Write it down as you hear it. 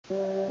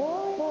Welcome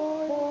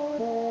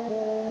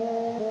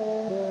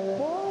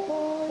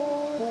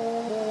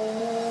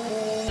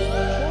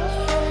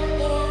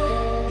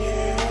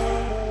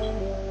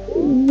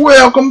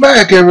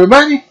back,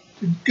 everybody,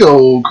 to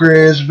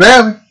GOLDCREST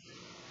Valley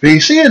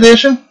PC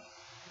Edition.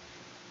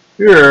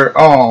 Here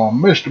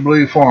on Mr.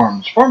 Blue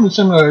Farms, Farming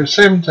Simulator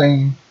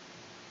 17.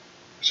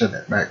 Said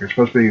that back. It's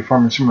supposed to be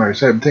Farming Simulator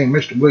 17,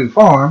 Mr. Blue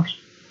Farms.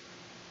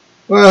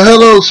 Well,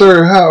 hello,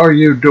 sir. How are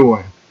you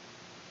doing?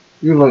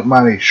 You look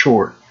mighty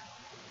short.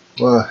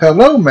 Well,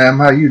 hello, ma'am.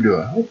 How you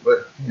doing? Oh,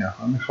 but, yeah,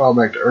 let me fall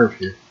back to earth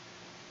here.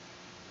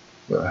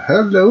 Well,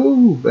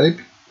 hello,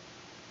 baby.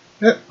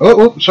 Yeah.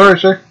 Oh, sorry,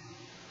 sir.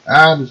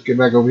 I'll just get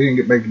back over here and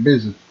get back to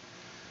business.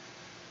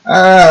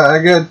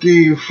 I got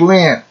the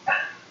Flint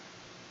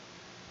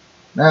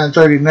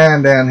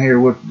 939 down here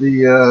with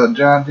the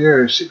John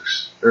Deere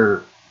 6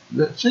 or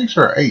 6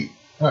 or 8?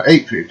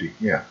 850.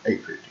 Yeah,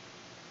 850.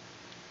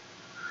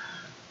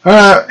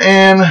 Alright,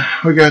 and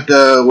we got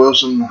the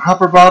Wilson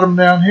hopper bottom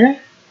down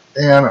here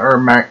and our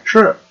Mack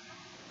truck.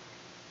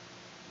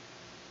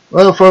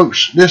 Well,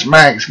 folks, this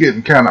Mack's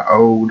getting kind of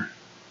old.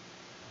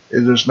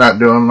 It's just not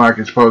doing like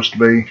it's supposed to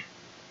be.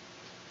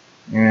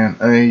 And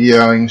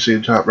yeah, you can see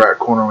the top right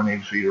corner we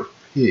need to feed our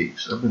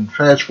pigs. I've been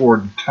fast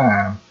forwarding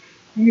time.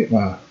 Let me get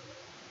my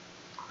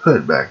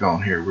hood back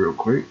on here real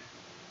quick.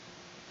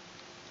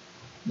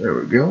 There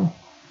we go.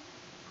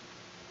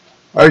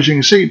 As you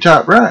can see,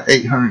 top right,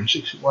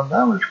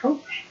 $861,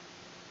 folks.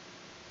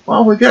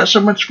 Well, we got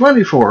so much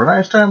money for it.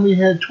 Last time we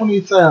had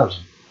 $20,000.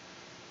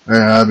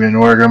 I've been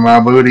working my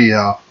booty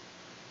off.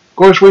 Of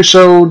course, we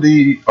sold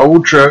the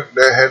old truck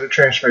that had a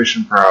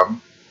transmission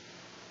problem.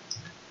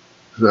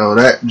 So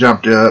that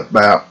jumped up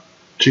about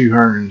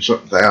 200 and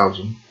something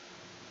thousand.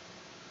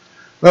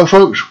 Well,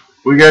 folks,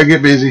 we gotta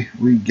get busy.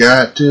 We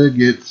got to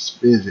get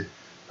busy.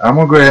 I'm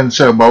gonna go ahead and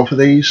sell both of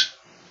these.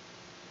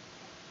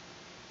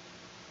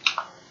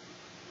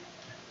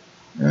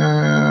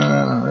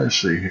 Let's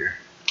see here.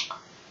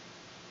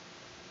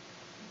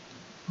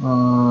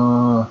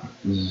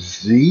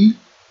 Z.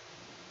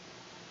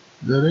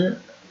 Is that it?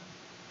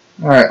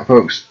 Alright,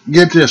 folks,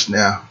 get this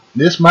now.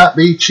 This might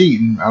be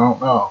cheating, I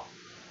don't know.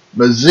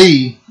 But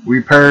Z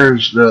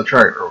repairs the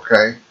trailer,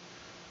 okay?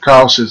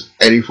 Cost is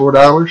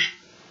 $84.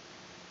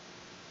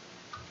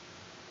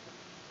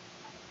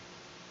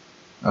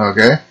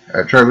 Okay,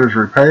 that trailer's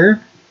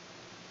repaired.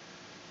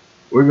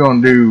 We're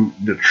going to do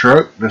the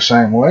truck the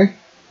same way.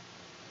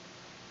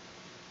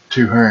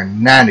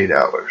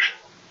 $290.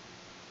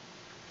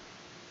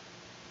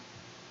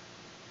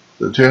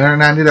 So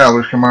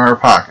 $290 come out of our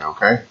pocket,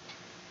 okay?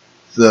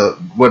 So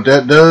what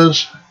that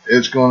does,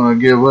 it's going to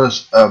give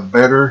us a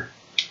better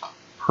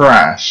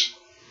price.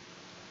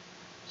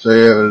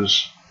 Say it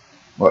was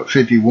what,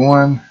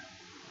 51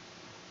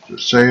 to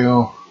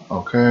sell.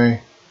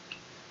 Okay,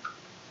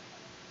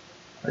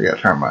 I gotta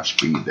turn my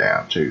speed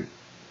down too.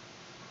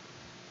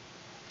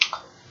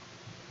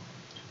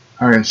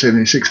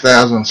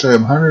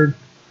 176,700.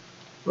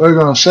 We're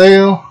gonna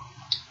sell.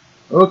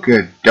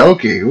 Okay,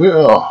 dokie. We're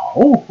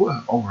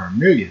over $1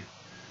 million.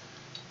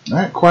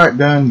 Not quite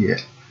done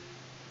yet.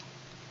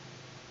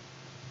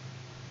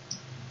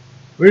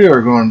 We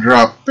are going to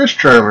drop this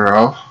trailer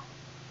off.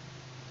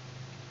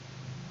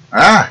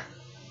 Not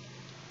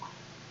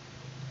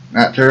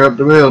tear up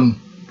the building.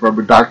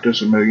 Probably docked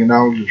us $1 million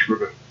just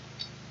for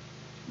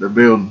the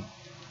building.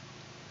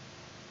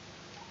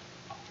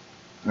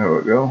 There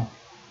we go.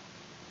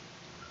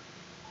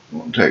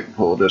 I'm going to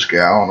pull this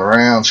guy on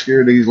around,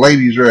 scare these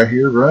ladies right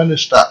here, run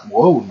this stop.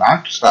 Whoa,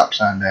 knock the stop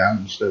sign down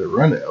instead of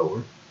run it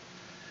over.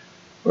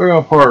 We're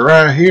going to park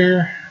right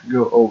here,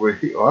 go over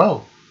here.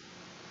 Oh.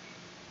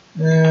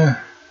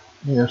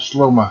 Yeah,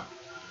 slow my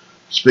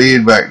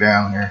speed back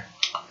down here.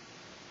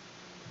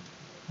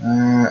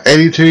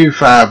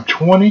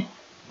 82,520.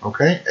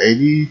 Okay,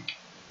 80.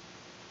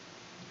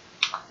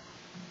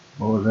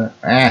 What was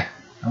that?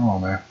 Come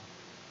on, man.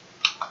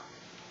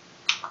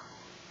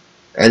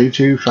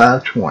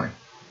 82,520.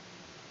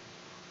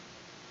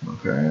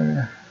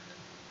 Okay.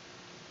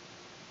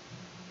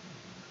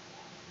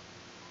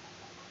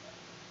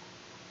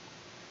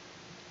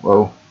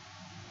 Whoa.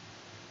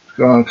 It's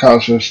going to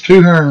cost us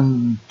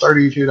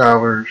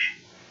 $232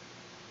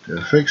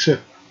 to fix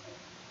it.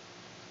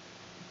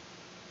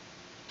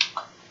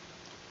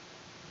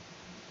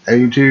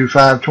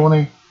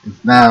 82,520.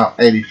 It's now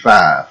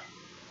 85.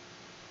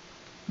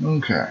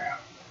 Okay.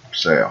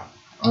 Sale.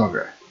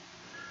 Okay.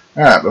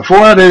 Alright, before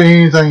I do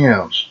anything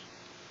else,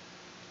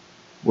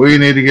 we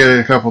need to get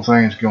a couple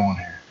things going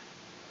here.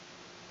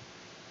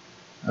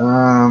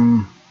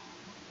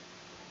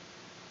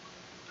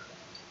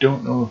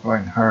 Don't know if I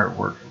can hire a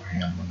worker with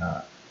him or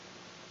not.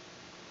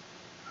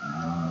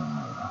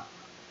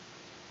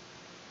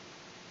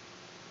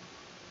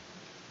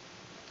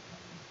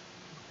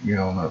 Get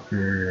on up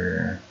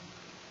here.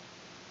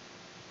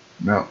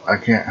 No, I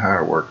can't hire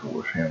a worker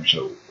with him,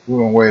 so we're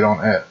going to wait on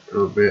that a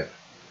little bit.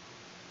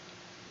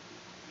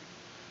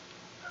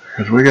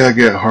 Because we got to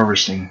get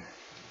harvesting.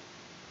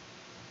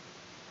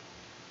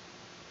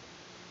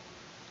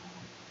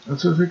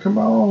 Let's say, come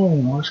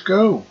on, let's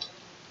go.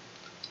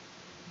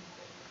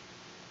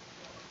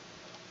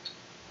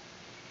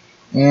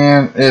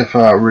 And if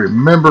I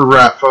remember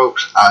right,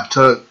 folks, I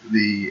took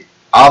the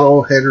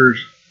auto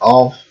headers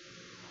off.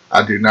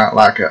 I do not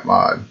like that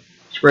mod,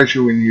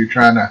 especially when you're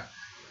trying to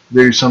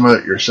do some of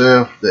it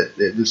yourself. That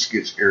it just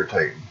gets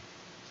irritating.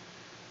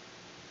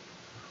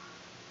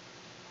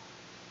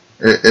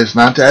 It's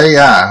not the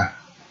AI,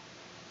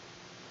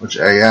 which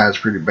AI is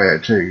pretty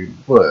bad too,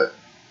 but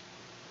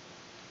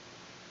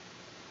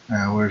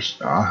now where's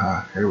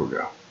here we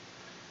go.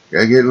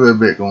 Gotta get a little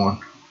bit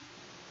going.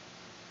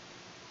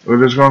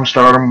 We're just gonna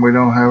start them. We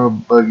don't have a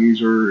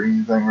buggies or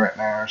anything right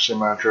now.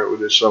 Semi truck. We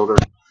just sold our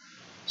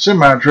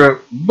semi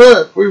truck,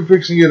 but we're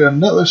fixing to get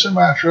another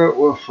semi truck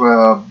with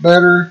a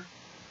better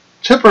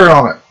tipper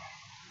on it.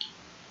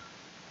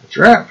 That's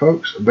right,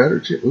 folks. A better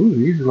tip. Ooh,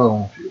 he's low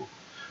on fuel.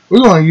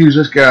 We're gonna use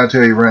this guy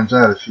until he runs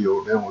out of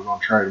fuel. Then we're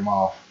gonna trade him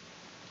off.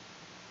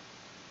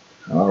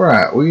 All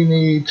right, we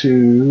need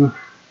to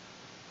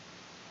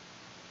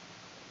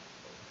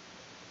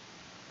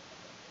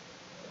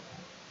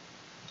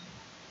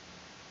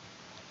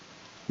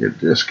get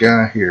this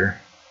guy here.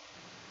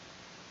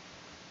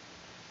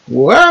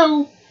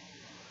 Whoa!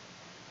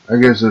 I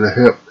guess it'll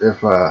help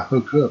if I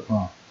hook up,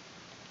 huh?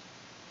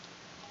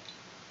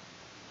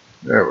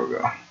 There we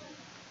go.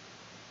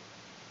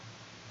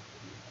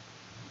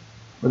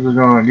 We're just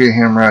gonna get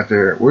him right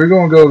there. We're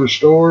gonna go to the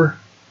store.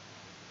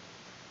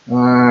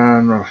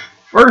 And the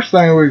first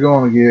thing we're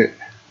gonna get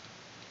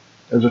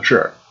is a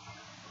truck.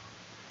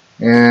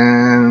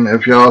 And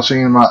if y'all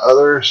seen my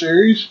other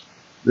series,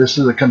 this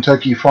is a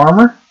Kentucky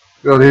farmer.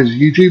 Go to his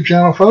YouTube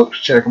channel,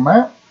 folks. Check him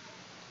out.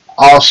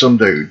 Awesome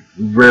dude.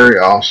 Very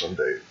awesome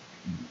dude.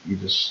 You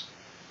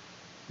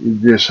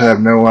just have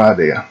no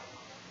idea.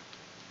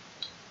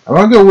 I'm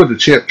gonna go with the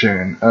chip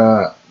tune.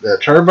 The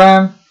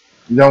turbine,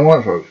 you don't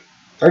want it, folks.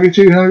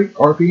 3,200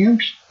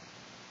 RPMs.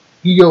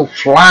 You go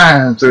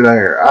flying through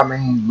there. I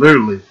mean,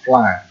 literally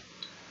flying.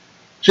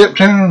 Chip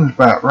tune is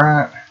about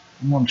right.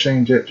 I'm gonna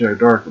change that to a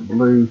darker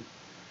blue.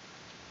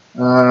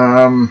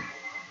 I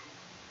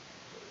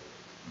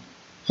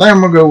think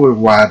I'm gonna go with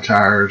wide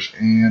tires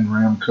and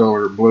rim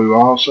color blue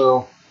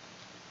also.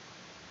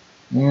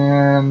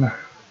 And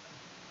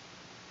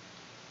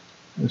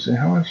let's see,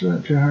 how much is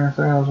that?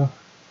 200,000.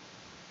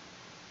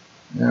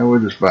 Yeah, we'll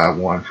just buy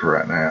one for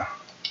right now.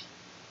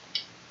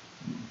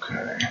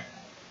 Okay.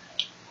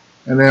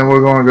 And then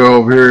we're going to go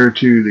over here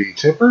to the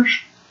tippers.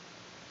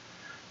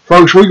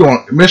 Folks,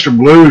 Mr.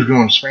 Blue is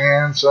going to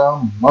spend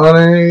some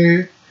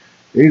money.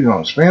 He's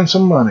going to spend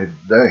some money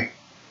today.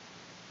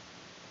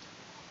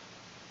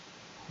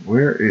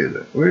 Where is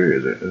it? Where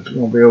is it? It's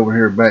going to be over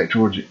here back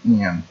towards the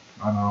end.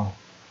 I know.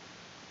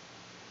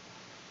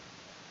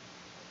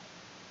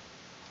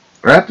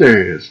 Right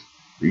there it is.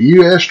 The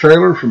U.S.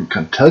 trailer from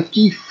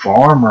Kentucky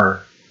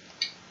Farmer.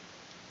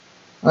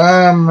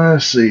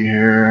 Let's see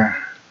here.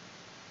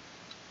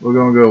 We're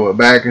going to go with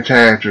back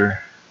attacher.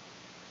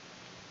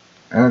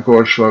 And of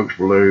course, folks,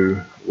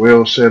 blue.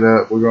 Wheel set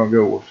up. We're going to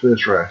go with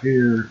this right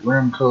here.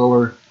 Rim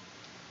color.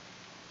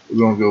 We're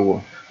going to go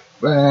with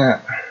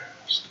that.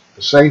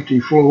 The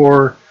safety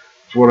floor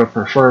is what I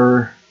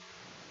prefer.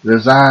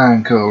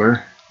 Design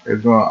color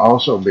is going to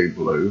also be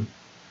blue.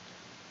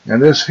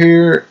 And this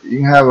here, you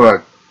can have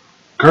a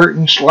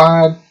curtain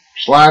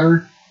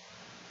slider,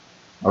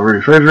 a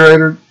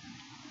refrigerator,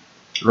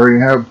 or you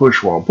can have a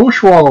push wall.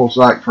 Push wall is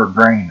like for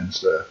grain and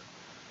stuff.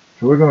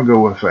 So we're going to go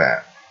with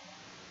that.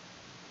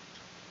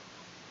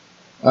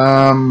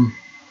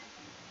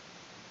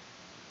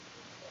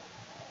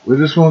 We're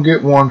just going to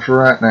get one for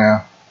right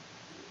now.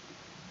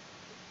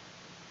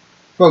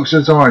 Folks,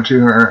 it's only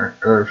 200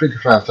 or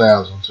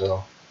 55,000,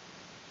 so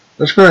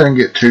let's go ahead and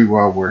get two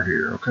while we're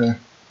here, okay?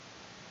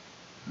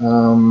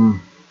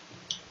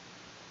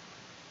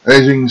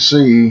 As you can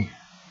see,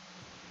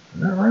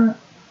 is that right?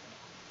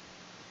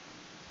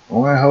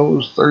 Only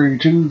holds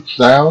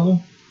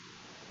 32,000.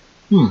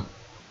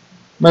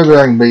 Maybe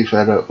I can beef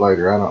that up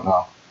later. I don't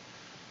know.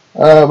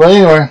 But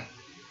anyway,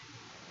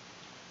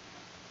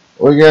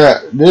 we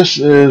got, this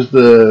is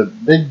the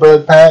Big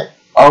Bud Pack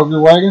auger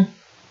wagon,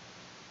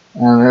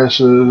 and this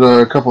is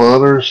a couple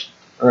others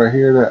right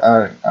here that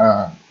I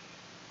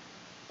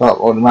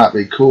thought well, might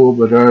be cool,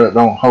 but they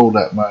don't hold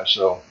that much,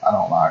 so I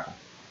don't like them.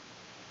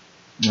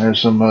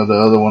 There's some of the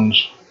other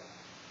ones.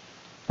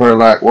 Probably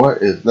like,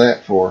 what is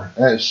that for?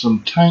 That's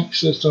some tank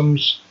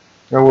systems.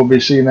 There will be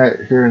seeing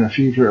that here in the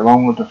future,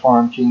 along with the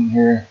Farm King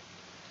here.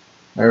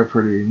 They're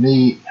pretty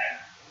neat.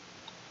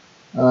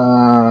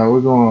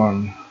 We're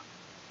going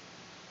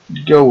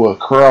to go with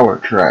crawler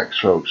tracks,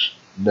 folks.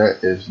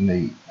 That is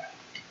neat.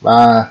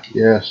 Buy,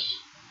 yes.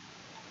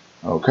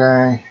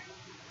 Okay.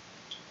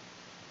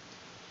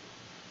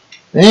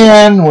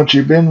 And what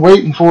you've been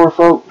waiting for,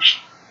 folks,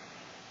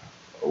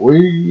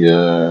 we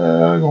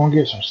going to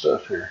get some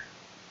stuff here.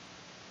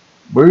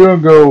 We're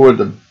going to go with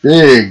the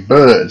Big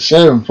Bud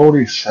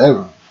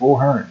 747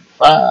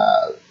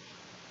 405.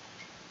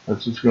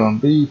 That's just going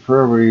to be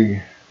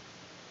probably,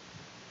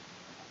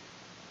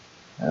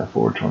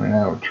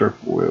 429 with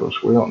triple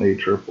wheels. We don't need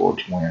triple or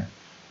twin.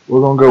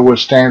 We're going to go with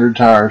standard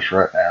tires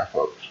right now,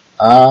 folks.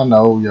 I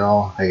know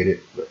y'all hate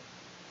it, but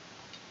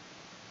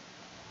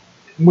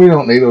we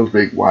don't need those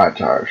big wide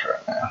tires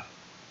right now.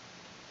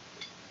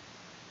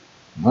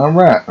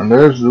 Alright, and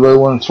there's the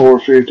little one,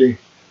 450.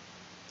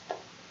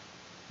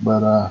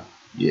 But,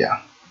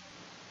 yeah.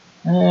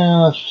 And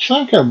I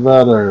think I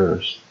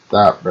better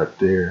stop right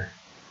there.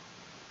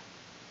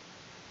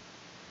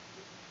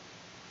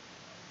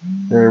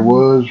 There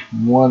was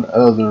one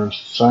other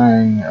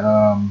thing,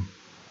 I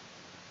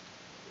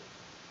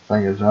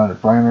think it's under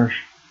planners.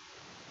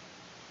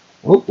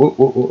 I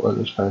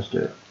just passed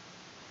it.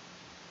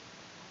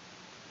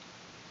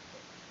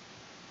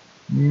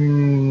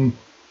 We're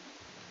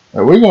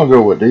going to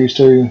go with these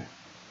two.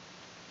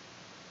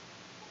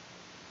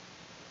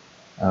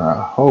 And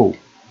I hope.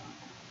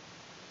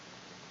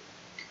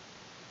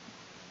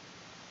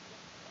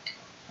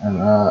 And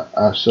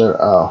I said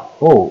I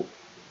hope.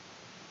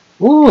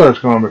 Ooh, that's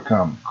going to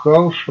become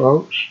close,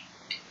 folks.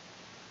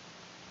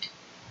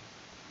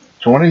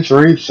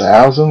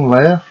 23,000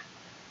 left.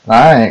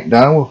 I ain't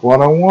done with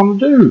what I want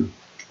to do.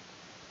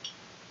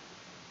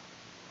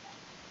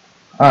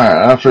 Alright,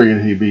 I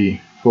figured he'd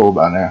be full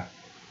by now.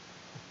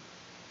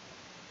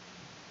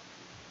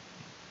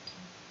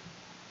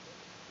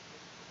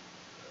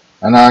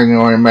 And I can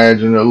only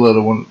imagine the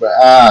little one, but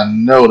I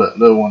know that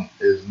little one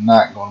is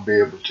not going to be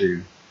able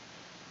to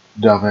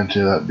dump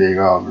into that big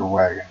auger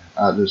wagon.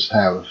 I just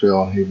have a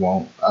feeling he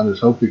won't. I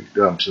just hope he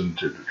dumps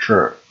into the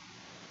truck.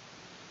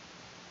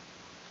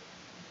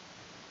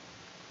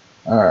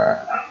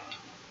 Alright.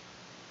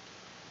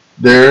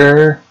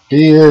 There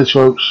he is,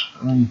 folks.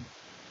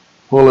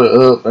 Pull it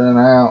up and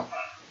out.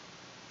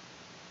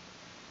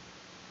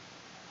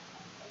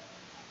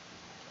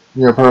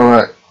 Yeah, probably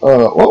like,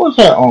 what was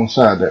that on the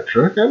side of that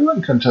truck? That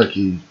wasn't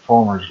Kentucky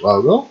Farmers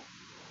logo.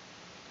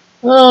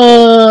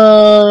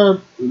 No,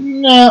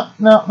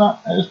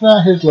 it's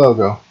not his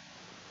logo.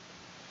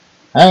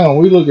 Hang on,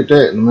 we look at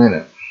that in a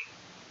minute.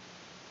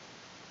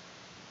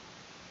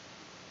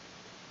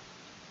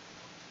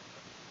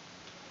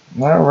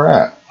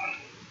 Alright.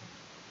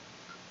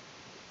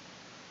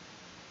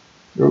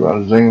 We're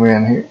gonna zoom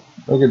in here.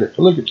 Look at it.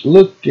 Look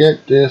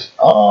at this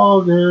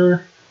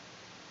auger.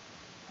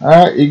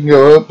 Alright, you can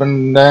go up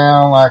and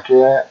down like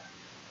that.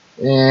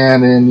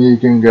 And then you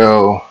can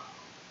go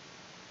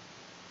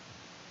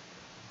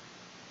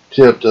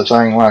tip the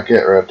thing like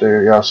that right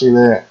there. Y'all see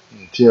that?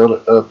 And tilt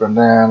it up and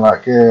down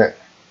like that.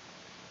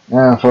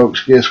 Now,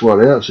 folks, guess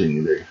what else you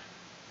can do?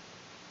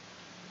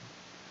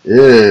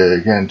 Yeah,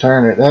 you can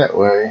turn it that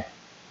way.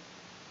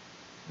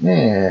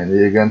 And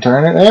you can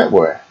turn it that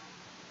way.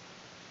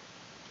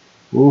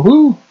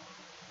 Woohoo!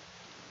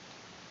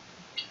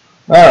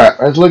 Alright,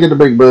 let's look at the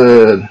big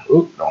bud.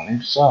 Oop, don't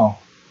need to saw.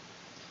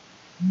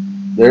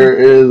 There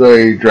is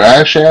a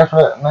drive shaft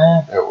right in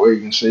there. That way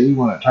you can see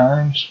when it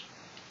turns.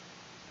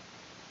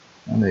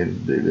 I need to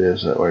do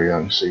this, that way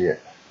y'all can see it.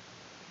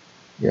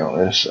 You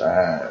know, this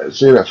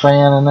see that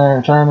fan in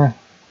there turning?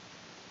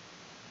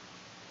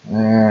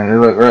 And you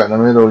look right in the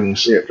middle, you can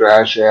see it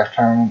drive shaft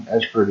turning.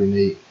 That's pretty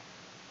neat.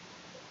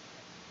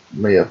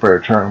 Me up there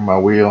turning my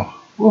wheel.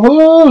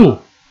 Woohoo!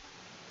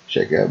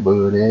 Check that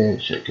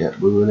booty, check that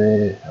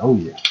booty. Oh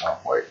yeah, oh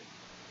wait.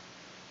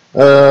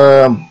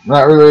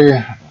 Not really,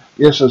 I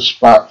guess a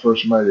spot for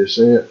somebody to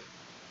sit.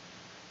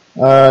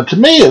 To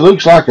me it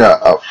looks like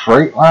a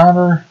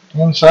Freightliner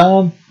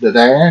inside, the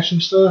dash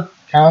and stuff,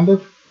 kind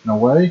of, in a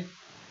way.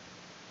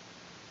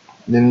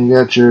 Then you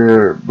got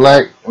your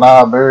black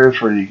knob bears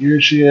for your gear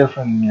shift,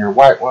 and your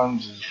white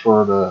ones is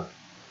for the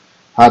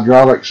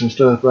hydraulics and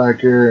stuff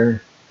back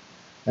there.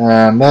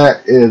 And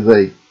that is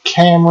a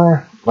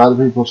camera. A lot of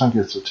people think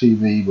it's a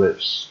TV, but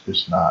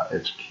it's not.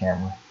 It's a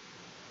camera.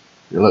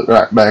 You look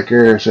right back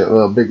there, it's that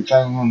little big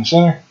thing in the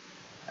center.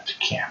 That's a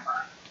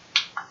camera.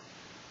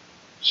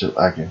 So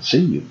I can see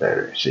you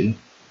better, see?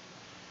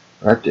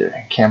 Right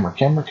there. Camera,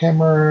 camera,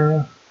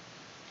 camera.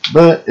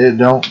 But it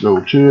don't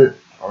go to it,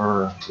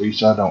 or at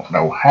least I don't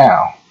know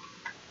how.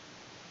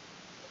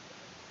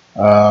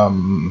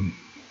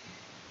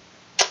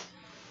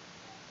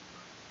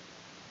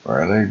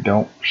 Where they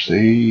don't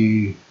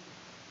see.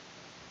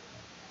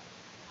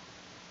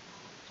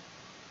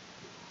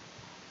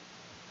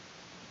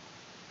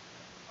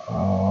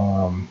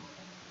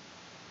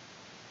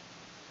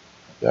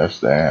 That's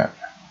that.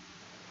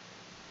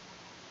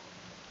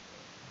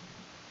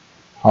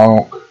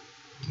 Honk.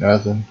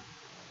 Nothing.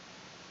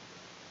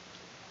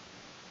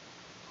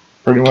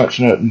 Pretty much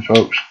nothing,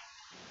 folks.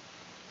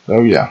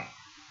 So yeah.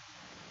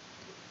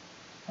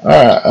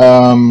 Alright,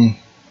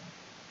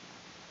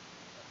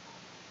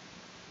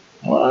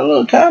 well, the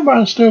little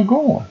combine's still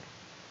going.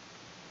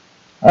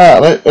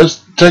 Alright,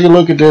 let's take a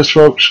look at this,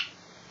 folks.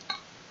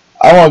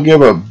 I want to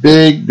give a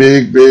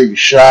big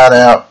shout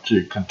out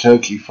to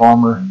Kentucky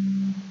Farmer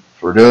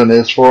for doing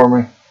this for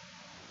me.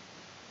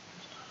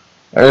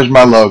 There's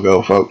my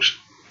logo, folks.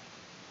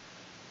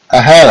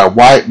 I had a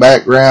white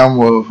background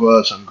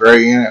with some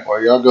gray in it.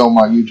 Well, y'all go on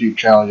my YouTube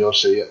channel, you'll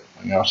see it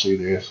when y'all see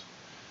this.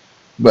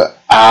 But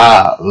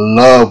I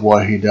love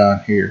what he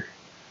done here.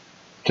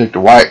 Took the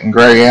white and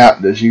gray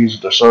out, just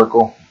used the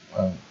circle,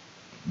 and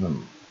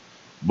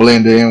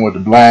blend in with the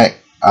black.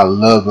 I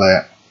love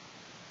that.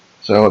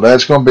 So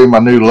that's going to be my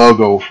new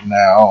logo from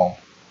now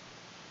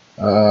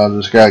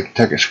on. Just got to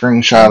take a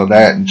screenshot of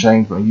that and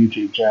change my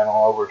YouTube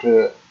channel over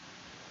to it.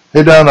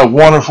 He done a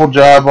wonderful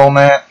job on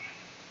that.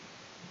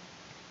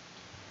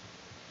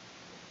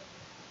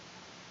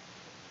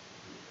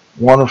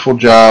 Wonderful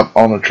job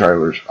on the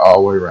trailers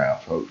all the way around,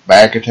 folks.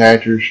 Back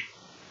attachers.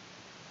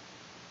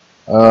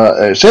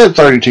 It said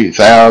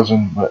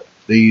 32,000, but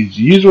these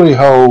usually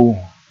hold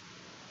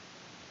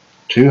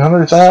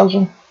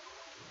 200,000.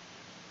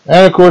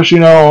 And of course, you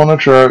know, on a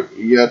truck,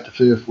 you got the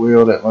fifth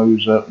wheel that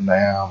moves up and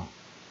down.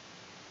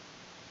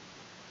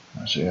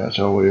 Let's see, that's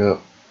all the way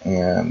up,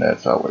 and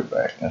that's all the way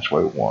back. That's the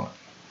way we want it.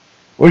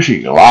 Wish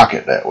you could lock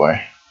it that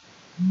way.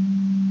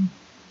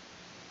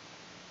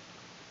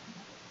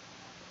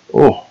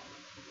 Oh.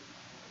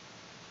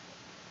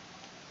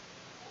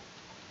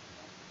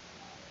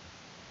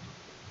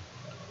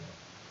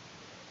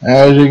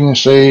 As you can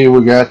see,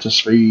 we got the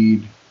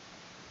speed.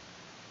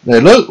 They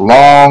look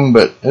long,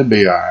 but it'd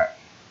be alright.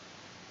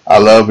 I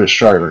love this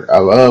trailer. I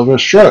love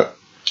this truck.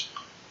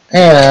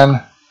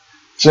 And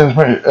since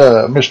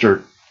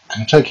Mr.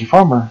 Kentucky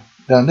Farmer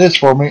done this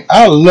for me,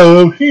 I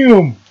love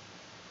him.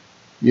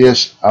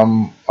 Yes,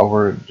 I'm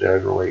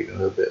over-exaggerating a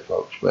little bit,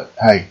 folks, but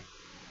hey,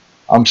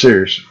 I'm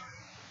serious.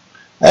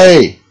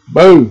 Hey,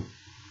 Boo,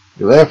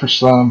 you left for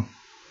some.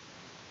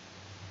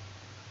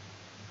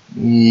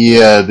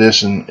 Yeah,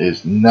 this one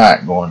is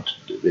not going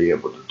to be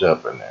able to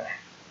dump in there.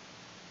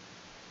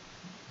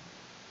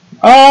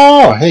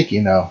 Oh, heck,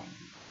 you know.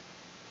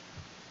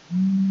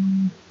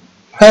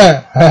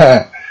 Okay.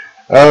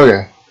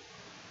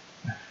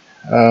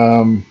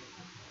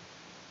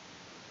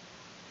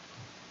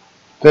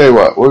 Tell you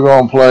what, we're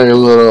going to play a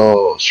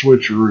little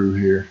switcheroo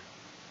here.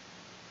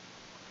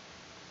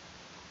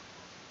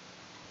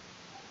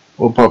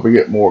 We'll probably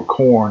get more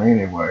corn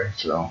anyway,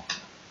 so.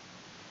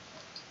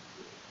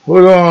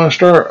 We're going to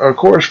start a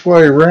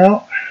Courseplay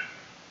route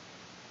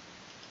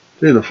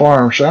to the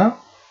farm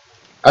shop.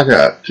 I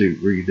got to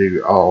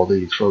redo all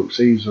these, folks.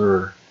 These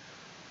are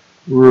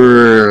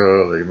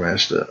really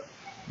messed up.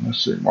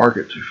 Let's see,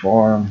 market to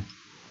farm.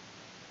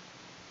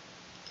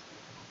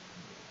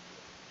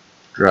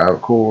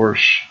 Drive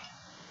course.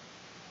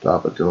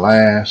 Stop at the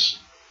last.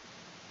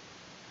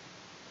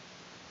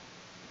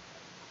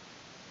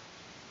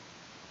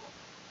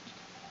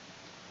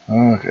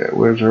 Okay,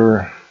 where's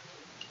her?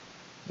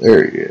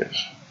 There he is.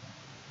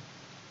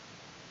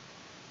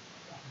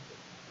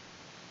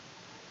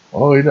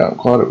 Oh, he done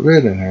quite a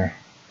bit in here.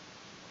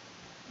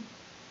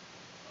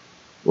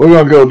 We're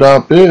going to go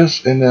dump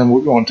this, and then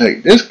we're going to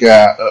take this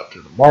guy up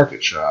to the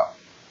market shop.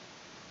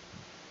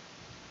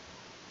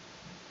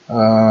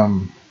 I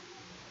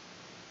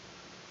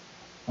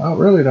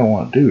really don't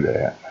want to do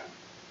that.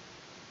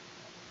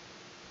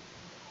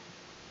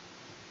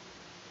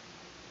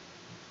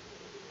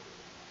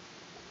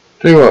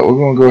 Tell you what, we're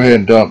going to go ahead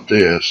and dump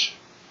this.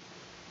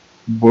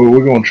 But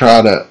we're going to try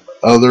that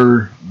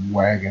other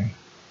wagon.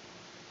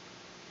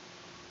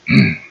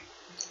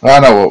 I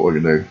know what we're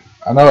going to do.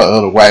 I know that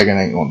other wagon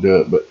ain't going to do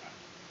it, but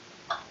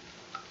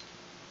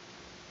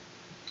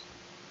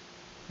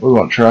we're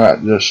going to try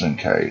it just in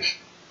case.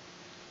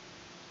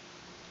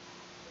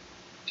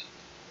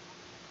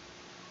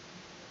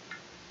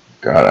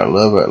 God, I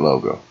love that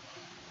logo.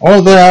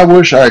 Only thing I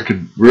wish I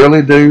could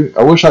really do,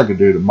 I wish I could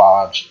do the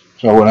mods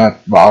so I wouldn't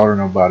have to bother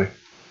nobody.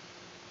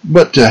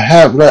 But to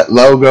have that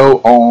logo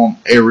on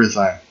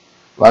everything,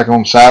 like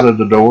on the side of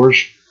the doors.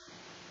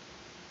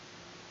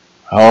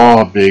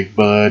 Oh, Big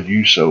Bud,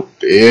 you so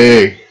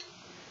big.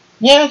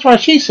 Yeah, that's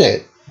what she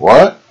said.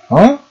 What?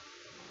 Huh?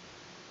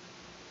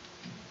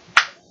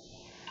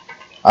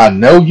 I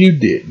know you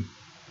didn't.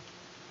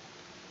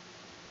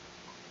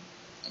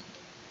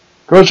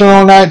 Of course, we're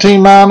on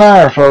 19 mile an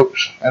hour,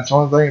 folks. That's the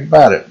only thing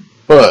about it.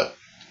 But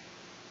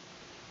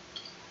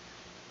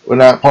we're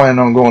not planning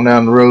on going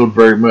down the road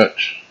very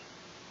much.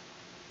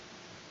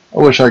 I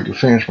wish I could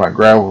finish my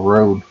gravel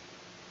road.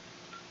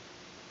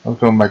 I was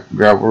going to make a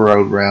gravel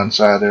road around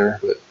side there,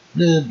 but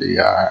it'd be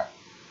alright.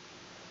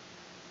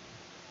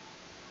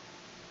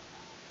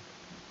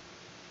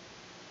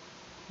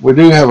 We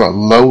do have a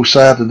low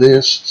side to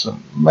this, so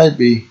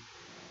maybe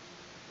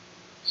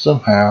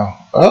somehow.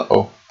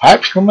 Uh-oh,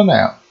 pipe's coming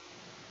out.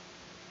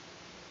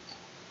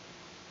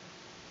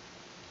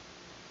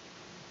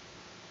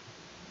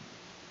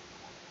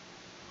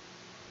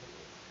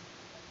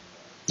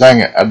 Dang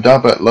it, I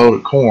dumped that load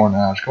of corn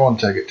and I was going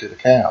to take it to the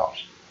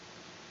cows.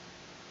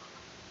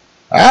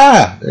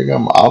 Ah, there go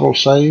my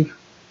autosave.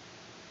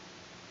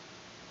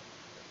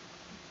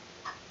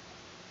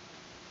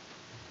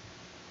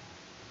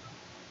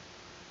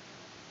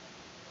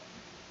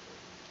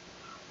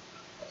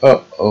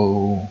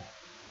 Uh-oh.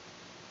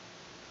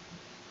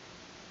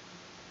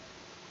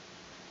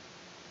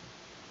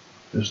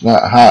 It's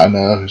not high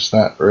enough, it's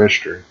not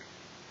registering.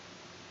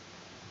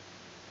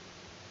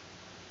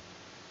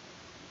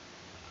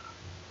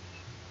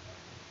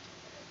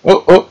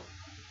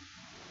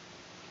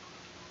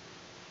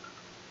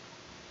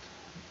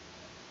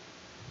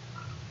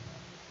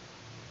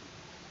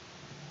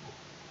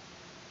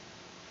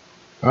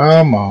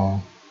 Come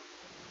on.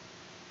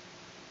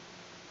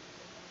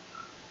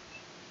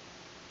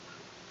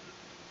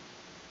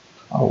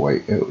 Oh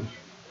wait, it was.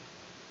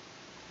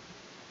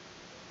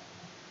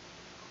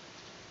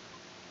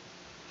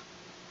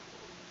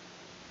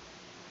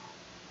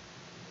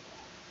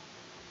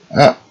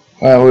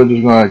 Well, we're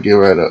just gonna give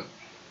that up.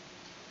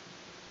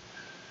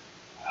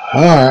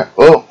 Alright,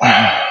 well,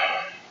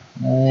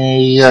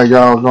 yeah,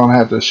 y'all gonna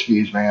have to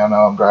excuse me. I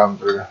know I'm driving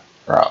through the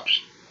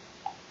crops.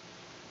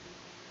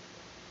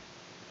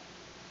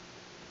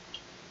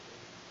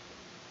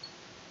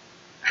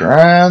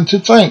 Trying to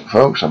think,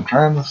 folks. I'm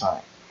trying to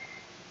think.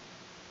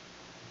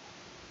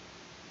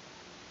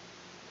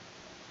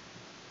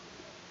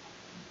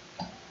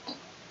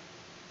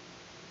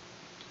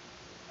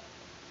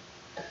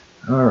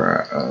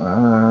 Alright,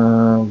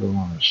 I'm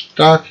going to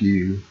stop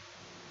you.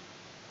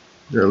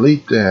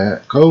 Delete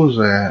that. Close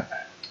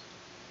that.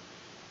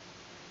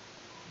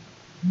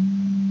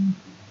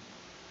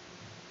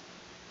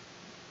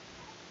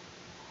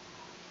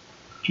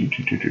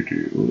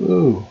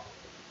 Ooh.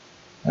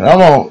 And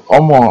I'm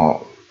gonna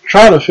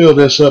try to fill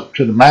this up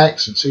to the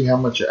max and see how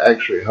much it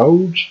actually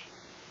holds.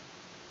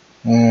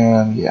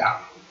 And yeah.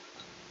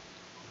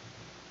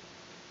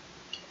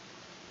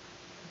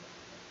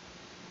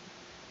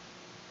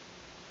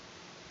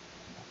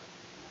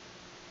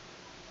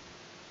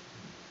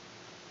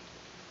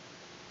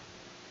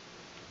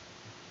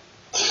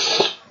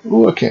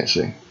 Ooh, I can't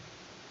see.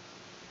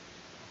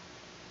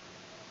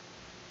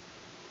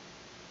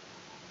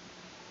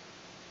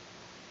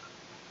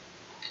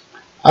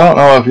 I don't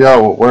know if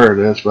y'all will wear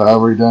this, but I've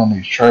redone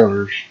these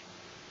trailers.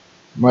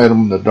 Made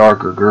them the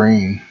darker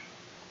green.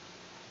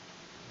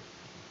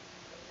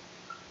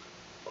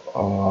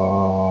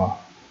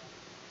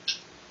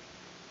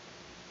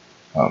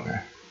 Okay.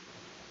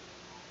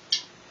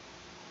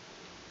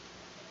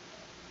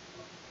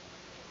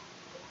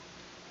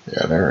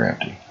 Yeah, they're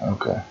empty.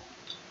 Okay.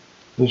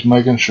 Just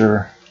making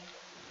sure.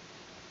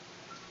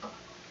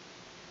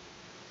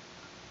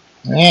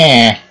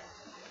 Yeah.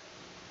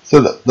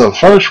 So the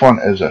first one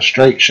is a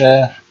straight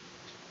shaft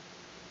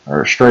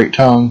or a straight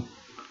tongue,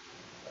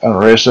 and the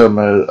rest of them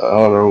are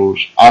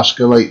those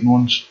oscillating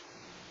ones.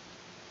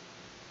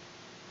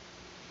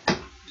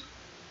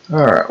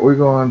 All right, we're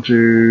going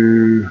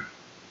to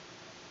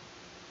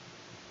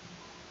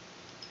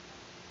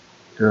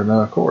do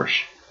another course.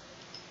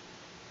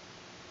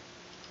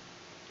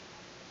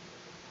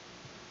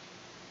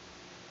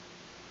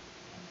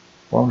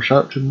 Farm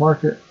shop to the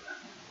market.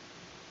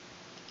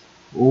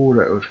 Ooh,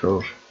 that was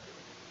close.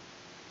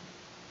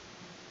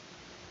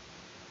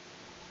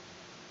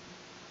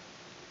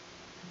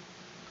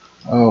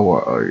 Oh,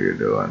 what are you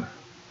doing?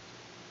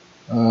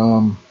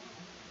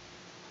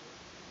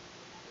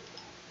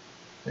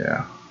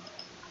 Yeah,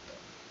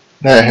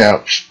 that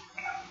helps.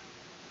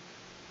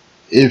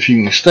 If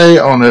you can stay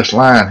on this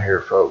line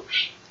here,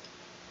 folks,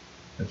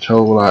 it's a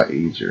whole lot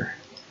easier.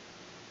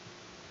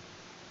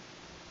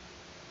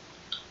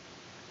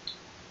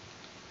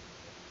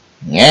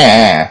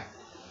 Yeah.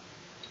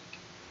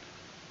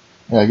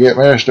 Gotta get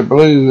Mr.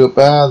 Blue up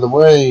out of the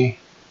way.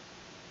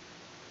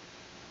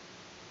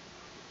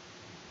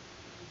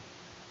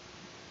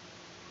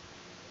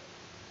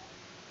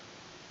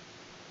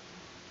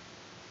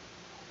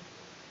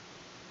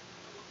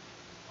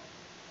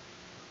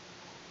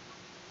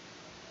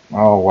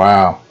 Oh,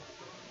 wow.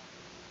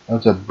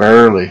 That's a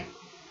barely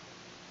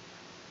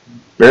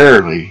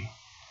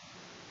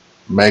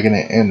making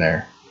it in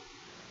there.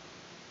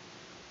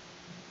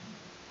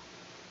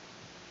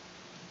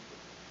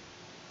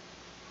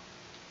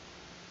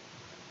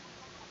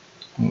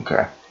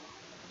 Okay.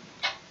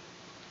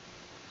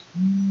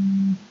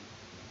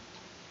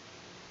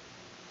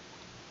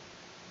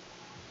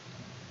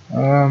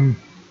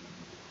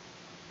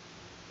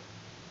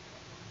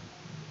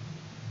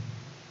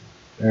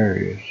 There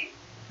he is.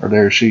 Or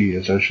there she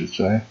is, I should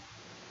say.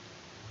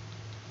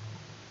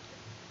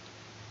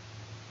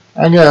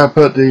 I gotta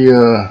put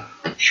the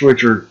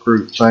switcher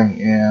group thing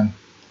in.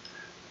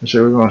 And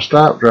so we're gonna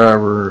stop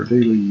driver,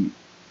 delete,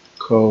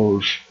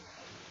 close.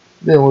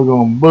 Then we're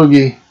gonna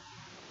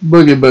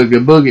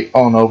boogie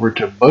on over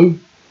to boot.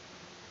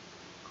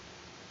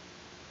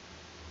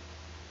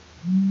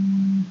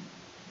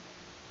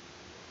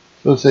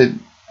 So it said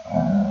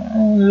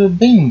the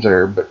beans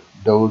there, but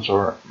those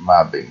are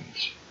my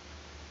beans.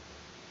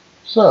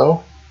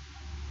 So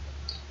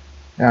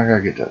now I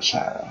gotta get that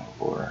side out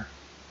of order.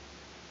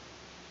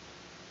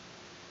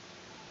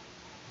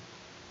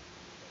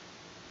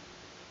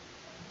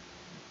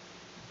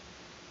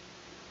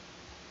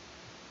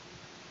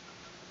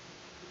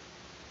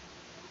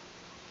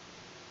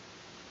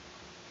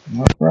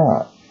 All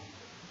right.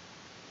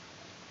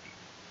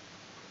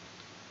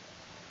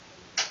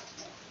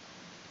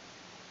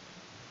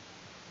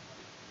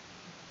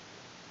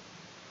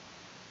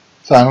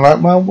 Sound like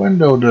my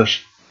window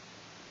just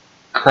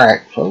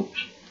cracked, folks.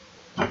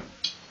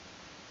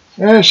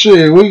 Let's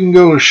see, we can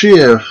go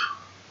Shift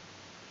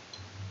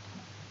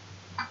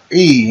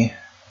E.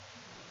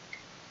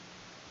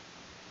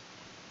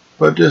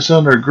 Put this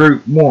under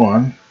Group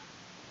 1.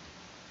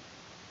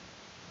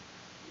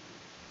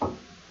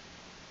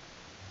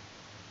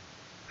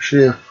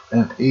 Shift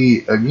and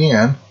E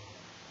again.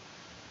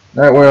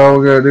 That way all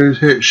we gotta do is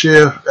hit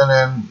Shift and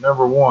then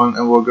number 1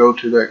 and we'll go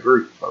to that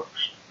group,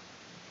 folks.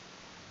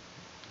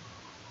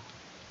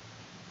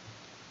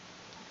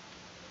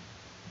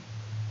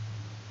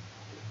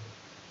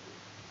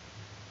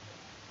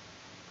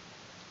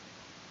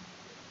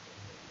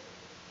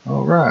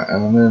 Alright,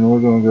 and then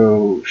we're gonna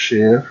go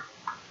Shift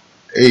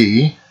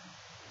E,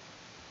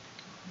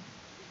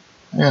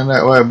 and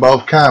that way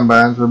both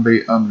combines will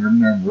be under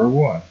number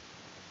 1.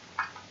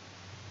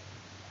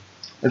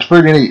 It's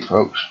pretty neat,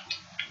 folks.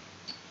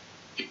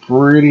 It's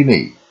pretty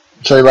neat.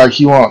 Say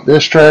like you want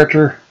this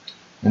tractor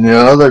and the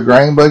other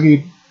grain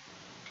buggy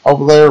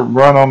over there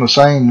run on the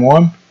same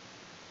one.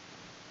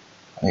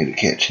 I need to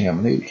catch him.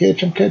 I need to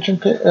catch him, catch her.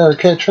 Gotta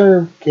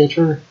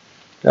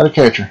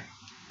catch her.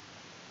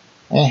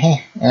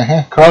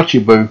 Caught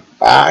you, boo.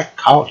 I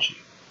caught you.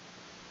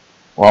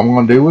 What I'm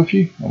gonna do with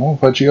you? I'm gonna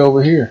put you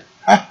over here.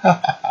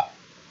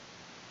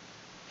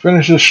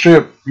 Finish this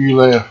strip you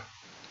left.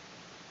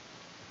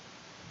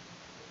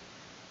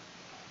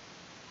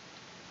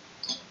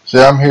 See,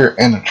 I'm here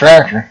in the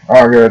tractor. All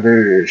I gotta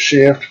do is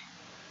Shift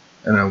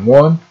and then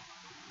 1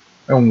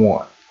 and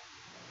 1.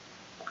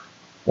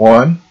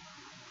 1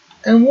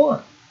 and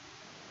 1.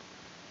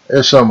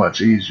 It's so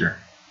much easier.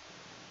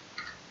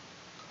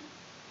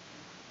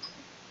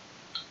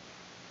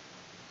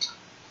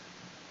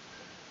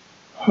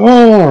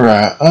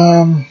 Alright,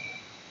 I'm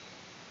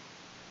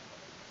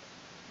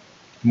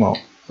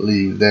gonna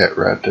leave that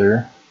right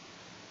there.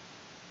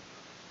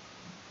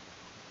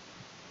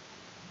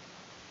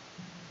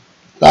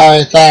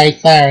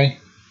 Sorry.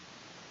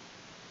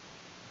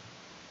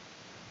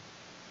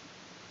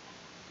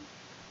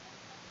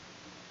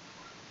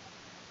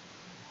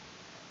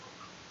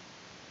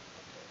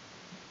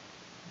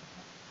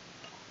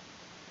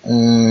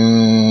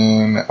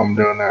 And I'm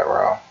doing that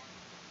wrong.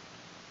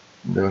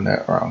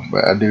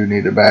 But I do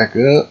need to back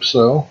up,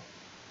 so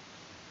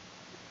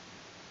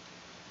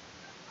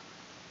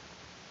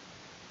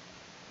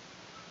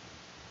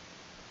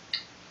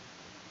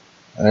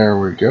there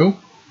we go.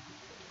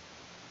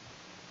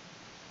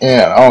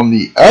 And on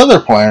the other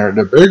planter,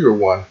 the bigger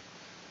one,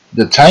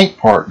 the tank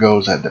part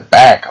goes at the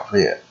back of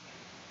it.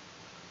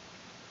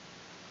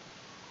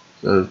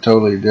 So it's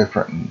totally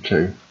different in the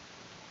two.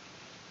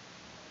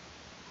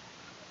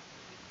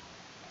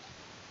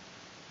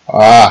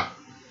 Ah.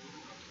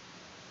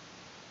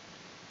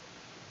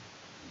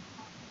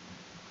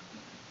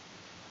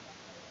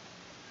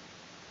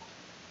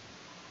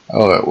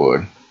 Oh, that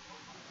would.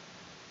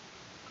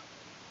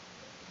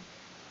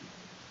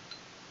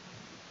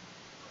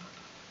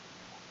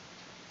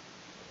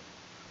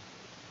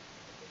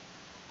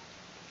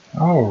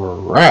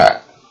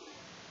 Alright.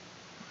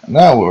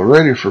 Now we're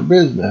ready for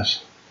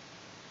business.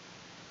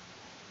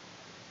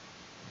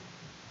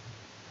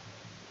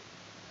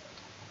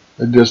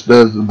 It just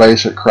does the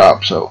basic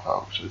crop sow,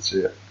 folks. That's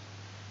it.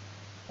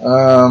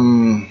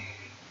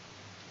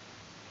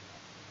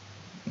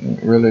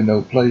 Ain't really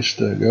no place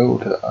to go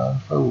to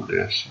unfold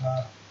this.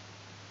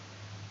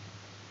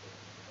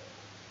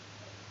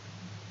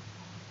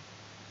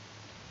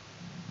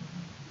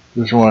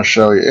 Just want to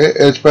show you.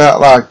 It's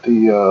about like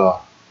the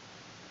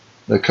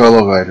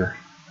cultivator,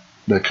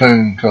 the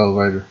coon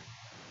cultivator.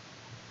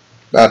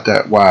 About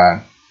that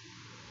wide.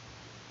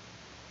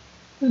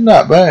 It's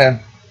not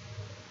bad.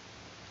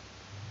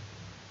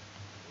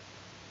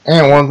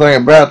 And one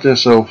thing about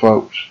this, old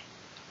folks,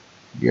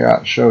 yeah,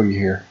 I'll show you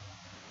here.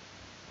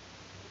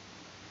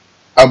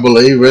 I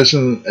believe this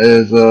one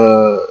is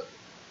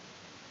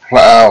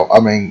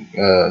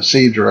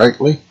seed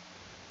directly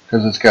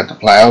because it's got the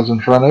plows in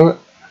front of it.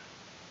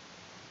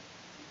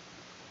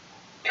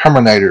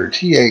 Terminator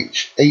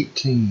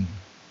TH18.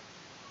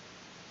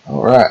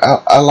 Alright,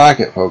 I like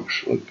it,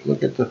 folks.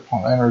 Look at the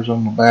planters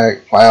on the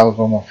back, plows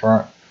on the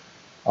front,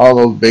 all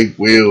those big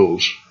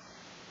wheels.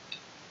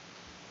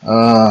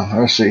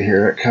 Let's see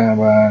here, that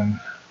combine.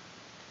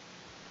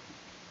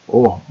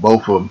 Oh,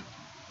 both of them.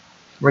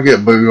 Let me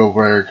get Boo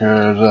over there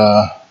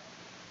because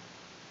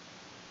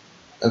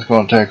it's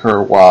going to take her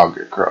a while to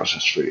get across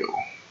this field.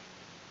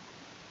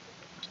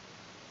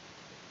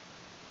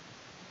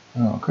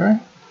 Okay.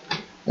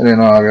 And then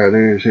all I got to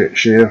do is hit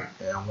Shift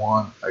and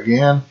 1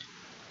 again.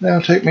 Now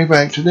take me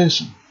back to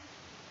this one.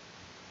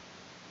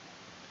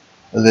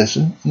 This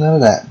one, and then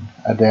that one.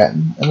 A that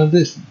one, and a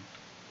this one.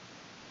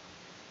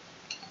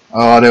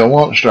 Oh, I don't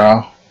want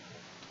straw.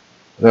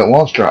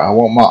 I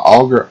want my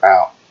auger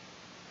out.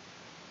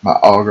 My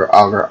auger.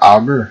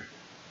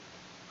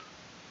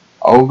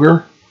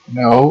 Auger?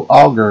 No,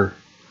 auger.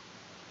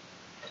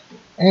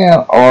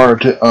 And R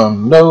to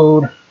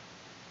unload.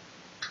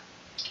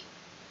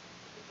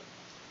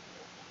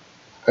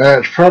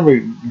 It's probably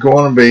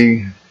going to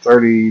be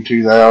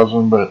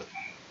 32,000, but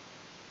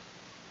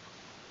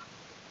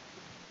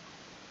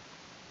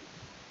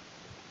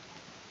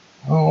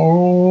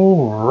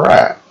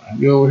alright.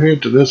 Go over here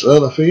to this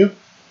other field.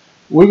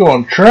 We're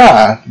going to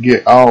try to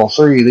get all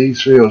 3 of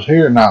these fields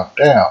here knocked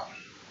out.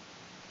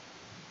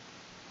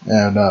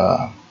 And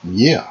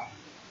yeah.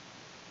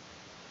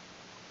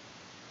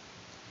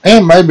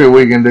 And maybe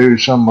we can do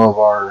some of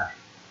our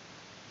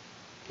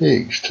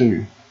pigs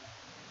too.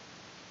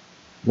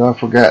 I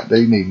forgot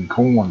they need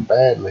corn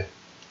badly.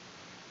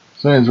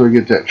 As soon as we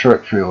get that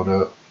truck filled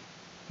up,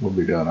 we'll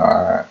be done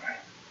alright.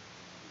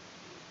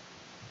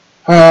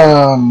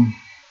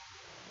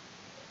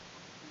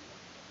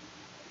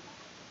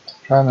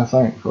 Trying to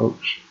think,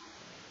 folks.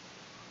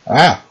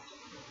 Ah,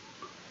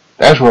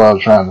 that's what I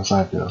was trying to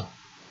think of.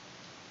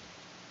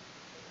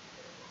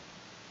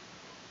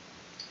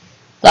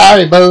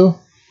 Sorry, Bo.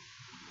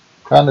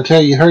 Trying to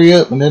tell you hurry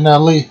up and then I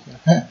leave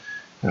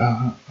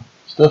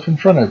stuff in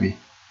front of you.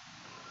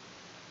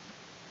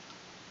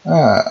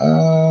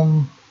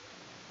 Alright,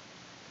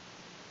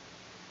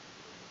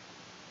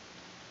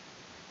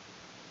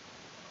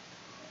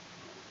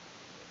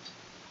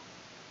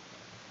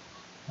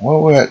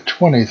 well, we're at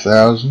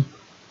 20,000.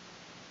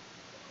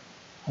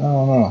 I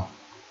don't know.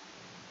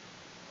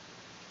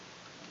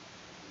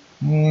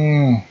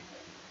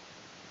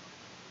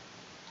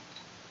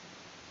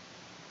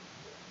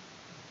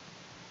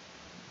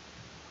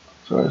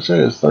 So it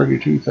says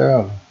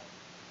 32,000.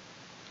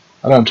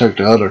 I done took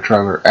the other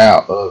trailer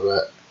out of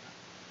it.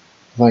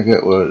 I think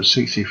it was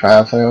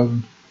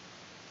 65,000.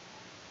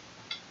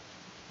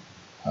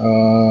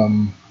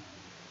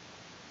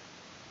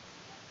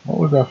 What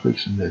was I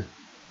fixing to do?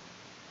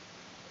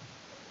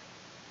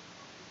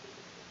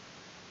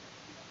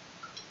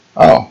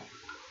 Oh,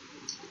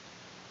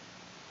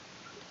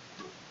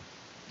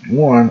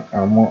 one,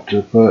 I want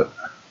to put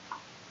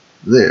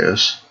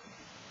this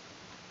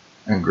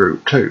in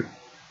group 2.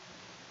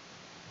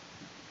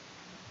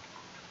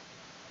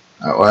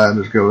 That way I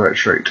just go right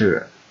straight to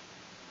it.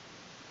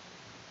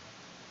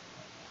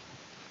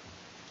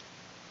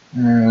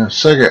 And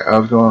second, I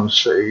was going to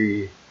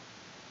say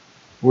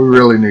we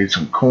really need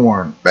some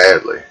corn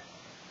badly.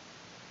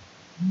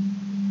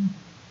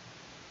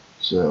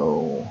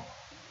 So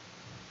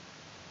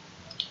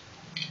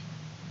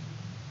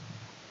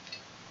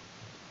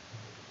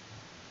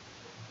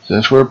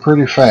since we're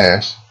pretty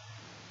fast,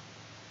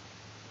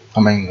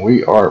 I mean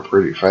we are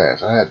pretty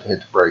fast. I had to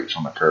hit the brakes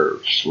on the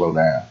curve to slow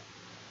down.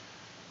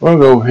 We'll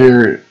go over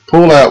here,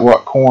 pull out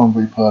what corn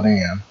we put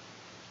in.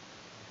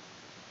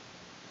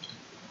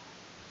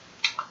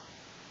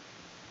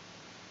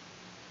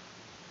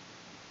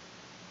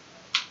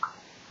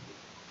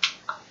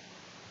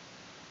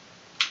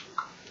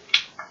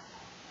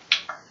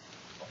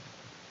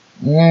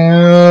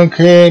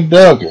 Okay,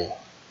 dokie.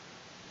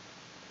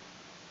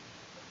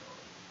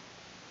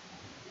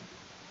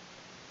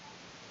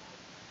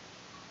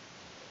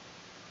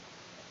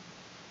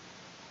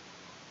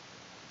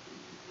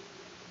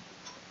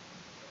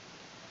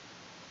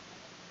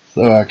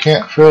 So I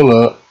can't fill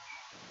up.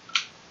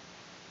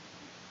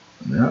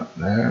 No,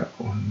 that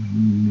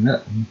one,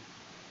 nothing.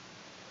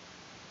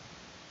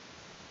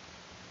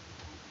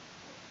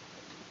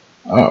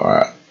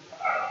 Alright.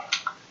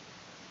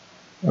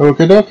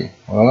 Okie dokie.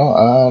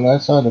 Well,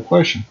 that's out of the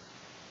question.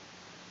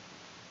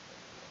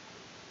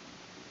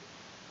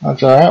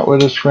 That's alright. We'll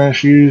just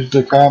finish use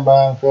the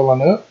combine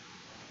filling up.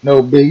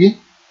 No biggie.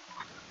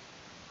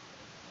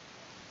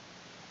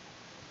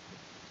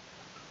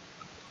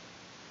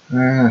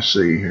 Let's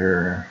see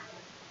here.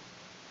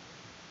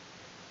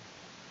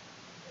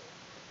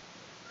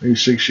 He's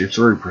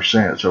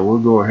 63%, so we'll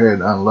go ahead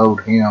and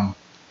unload him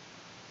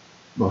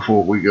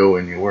before we go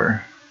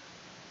anywhere.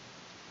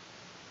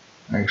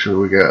 Make sure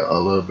we got a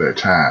little bit of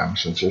time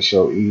since it's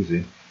so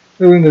easy.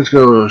 So we can just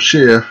go to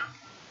shift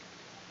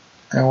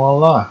and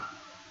voila.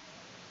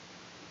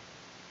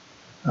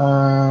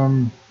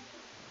 Oh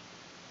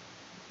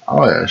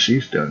yeah,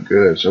 she's done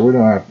good, so we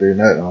don't have to do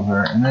nothing on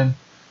her. And then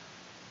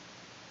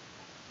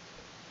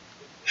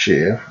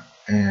shift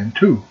and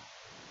 2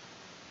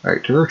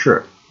 back to her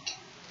truck.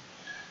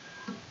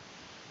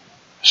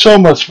 So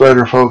much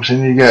better, folks,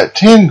 and you got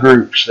 10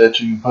 groups that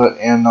you can put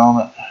in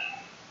on it.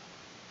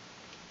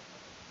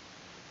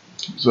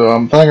 So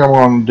I'm thinking I'm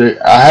going to do,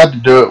 I had to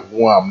do it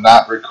when I'm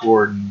not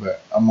recording,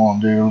 but I'm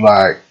going to do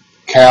like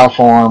cow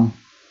farm,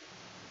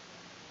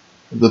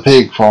 the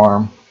pig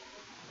farm,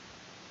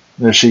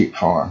 the sheep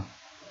farm.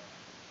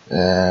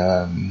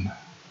 And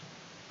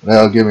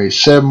that'll give me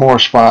 7 more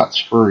spots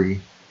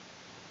free.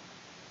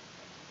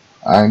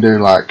 I can do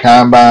like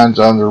combines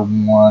under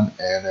one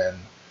and then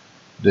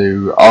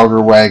do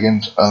auger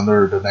wagons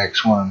under the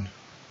next one.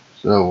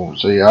 So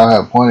see, I'll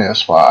have plenty of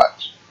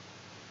spots.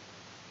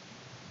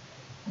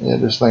 Yeah,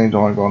 this thing's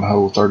only going to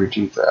hold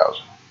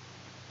 32,000.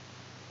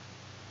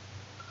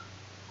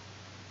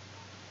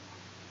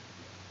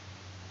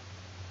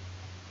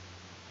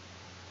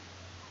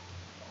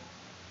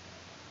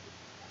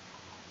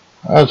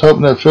 I was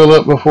hoping to fill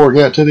up before it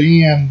got to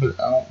the end, but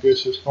I don't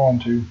guess it's going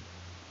to.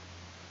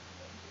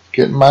 It's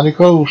getting mighty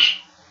close.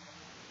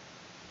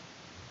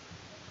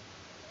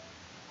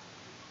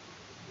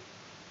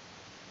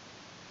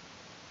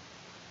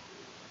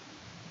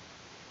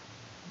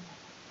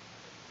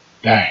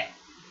 Dang.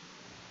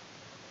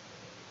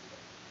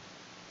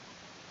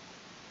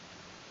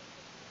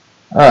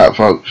 Alright,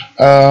 folks.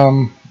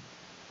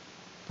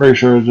 Pretty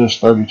sure it's just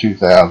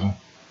 32,000.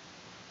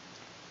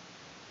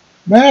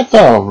 That's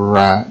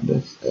alright.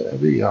 That'll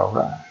be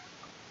alright.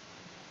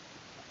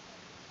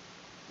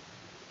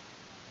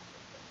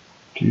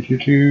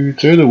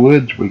 To the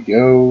woods we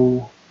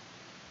go.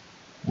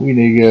 We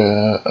need to get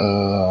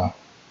a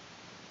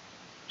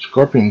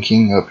Scorpion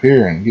King up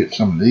here and get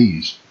some of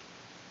these.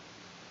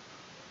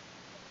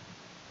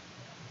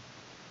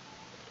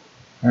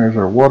 There's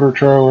our water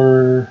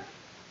trailer.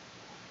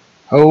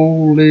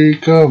 Holy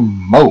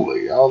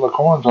camoly, all the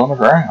coins on the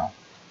ground.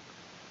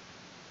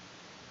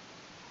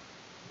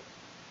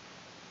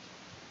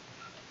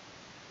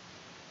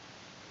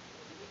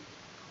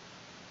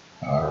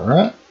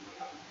 Alright.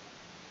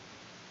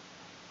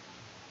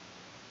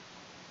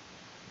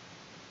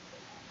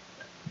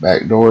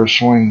 Back doors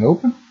swing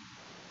open.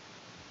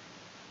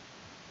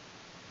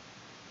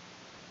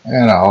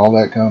 And all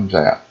that comes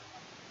out.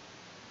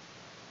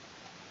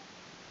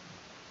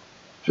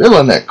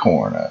 Filling that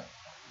corn up.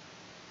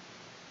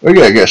 We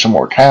gotta get some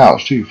more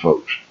cows too,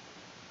 folks.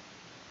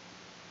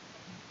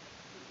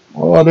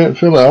 Well, I didn't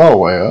fill it all the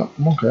way up.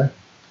 Okay.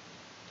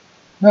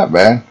 Not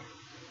bad.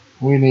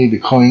 We need to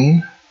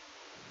clean.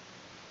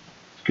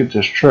 Let's get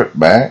this truck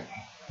back.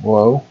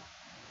 Whoa.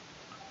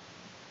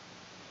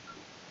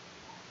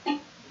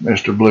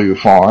 Mr. Blue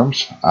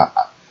Farms.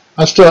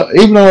 I still,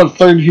 even though it's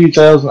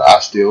 32,000, I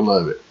still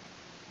love it.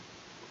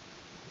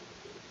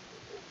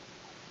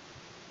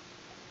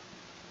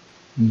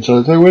 And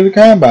so that's where the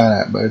combine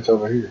at, but it's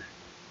over here.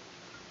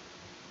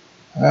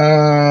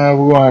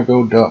 We're gonna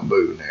go dump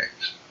Boo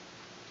next.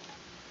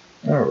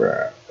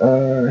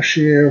 Alright,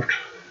 shift.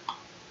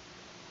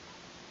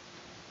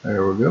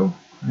 There we go.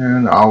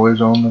 And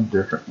always on the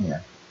different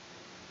end.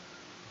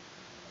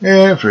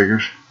 Yeah, it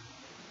figures.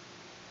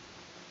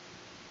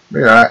 Be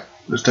alright.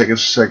 Let's take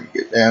us a second to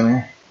get down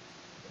here.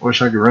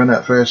 Wish I could run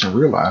that fast in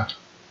real life.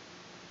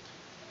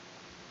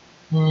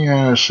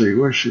 Yeah, let's see.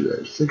 Where's she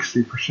at?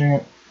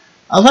 60%.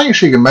 I think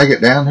she can make it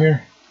down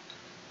here.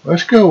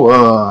 Let's go, where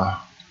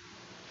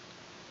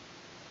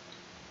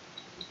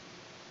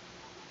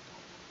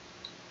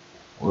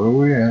are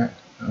we at?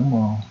 Come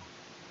on.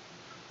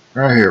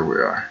 Right here we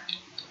are.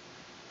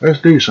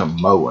 Let's do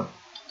some mowing.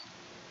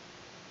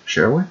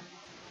 Shall we?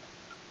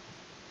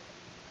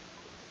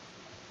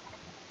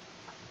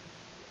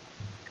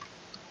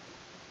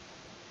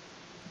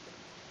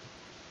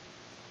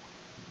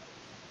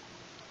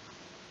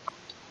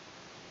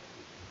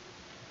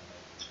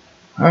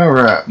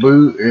 Alright,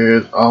 Boo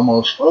is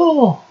almost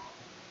full.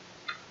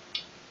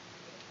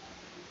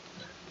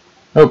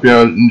 Hope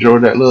y'all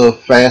enjoyed that little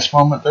fast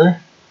moment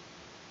there.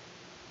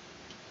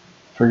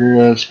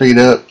 Figure I'd speed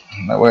up.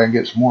 That way I can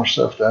get some more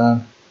stuff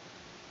done.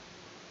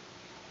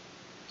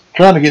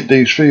 Trying to get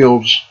these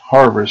fields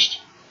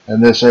harvested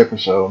in this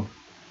episode.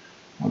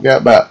 We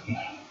got about,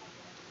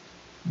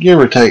 give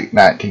or take,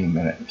 19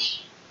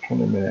 minutes,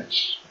 20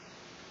 minutes.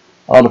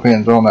 All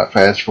depends on that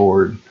fast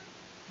forward.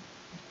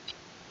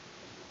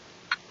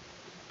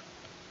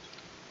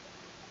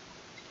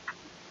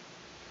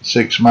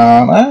 Six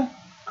Mile an Hour,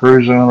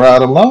 cruising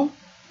right along,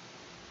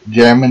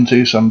 jamming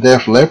to some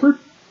Def Leppard.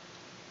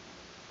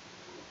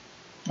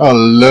 I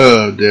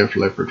love Def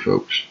Leppard,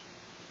 folks.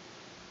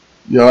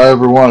 Y'all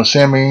ever want to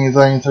send me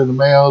anything through the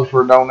mail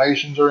for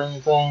donations or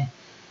anything?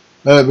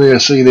 That'd be a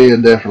CD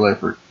of Def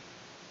Leppard.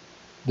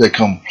 The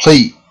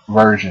complete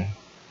version.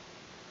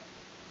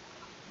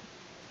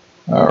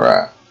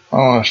 Alright, I'm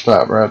going to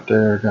stop right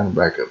there, kind of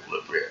back up a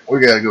little bit. We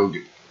got to go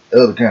get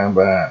the other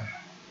combine.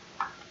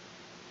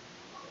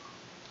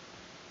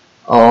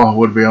 Oh,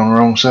 would be on the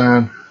wrong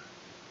side.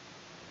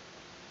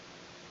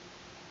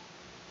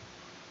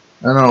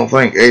 I don't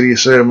think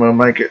 87 will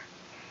make it.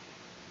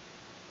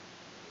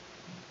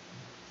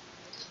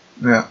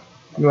 Yeah,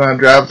 I'm going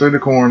to drive through the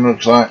corn,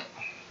 looks like.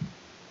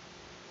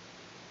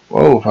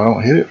 Whoa, if I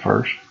don't hit it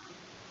first.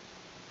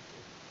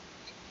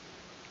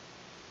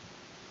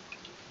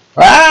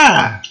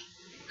 Ah!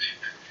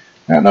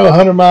 I know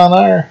 100 mile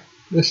an hour.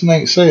 This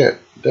ain't set.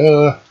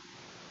 Duh.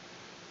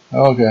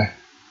 Okay.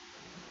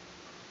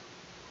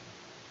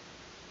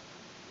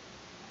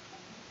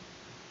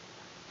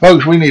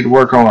 Folks, we need to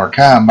work on our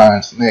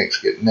combines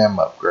next, getting them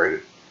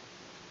upgraded.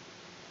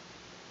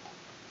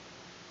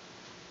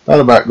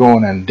 Thought about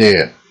going in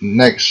debt.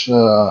 Next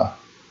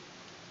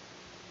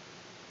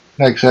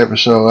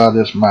episode, I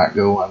just might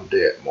go in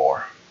debt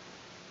more.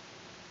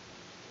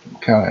 I'm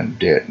kind of in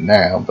debt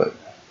now, but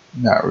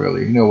not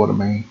really. You know what I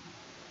mean?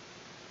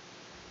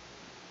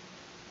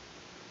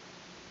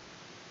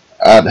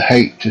 I'd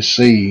hate to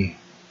see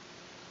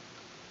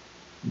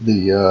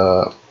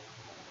the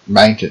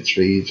maintenance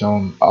fees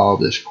on all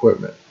this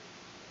equipment.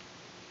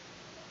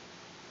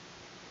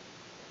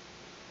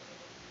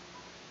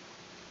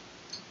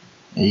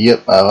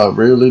 Yep, I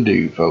really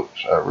do,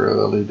 folks. I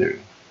really do.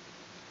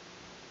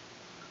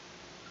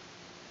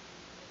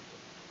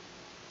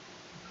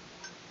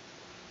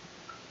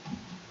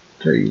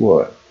 Tell you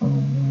what.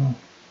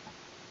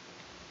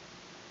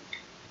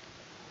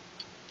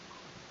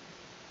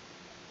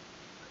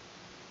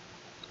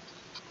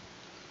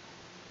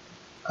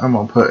 I'm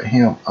gonna put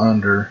him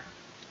under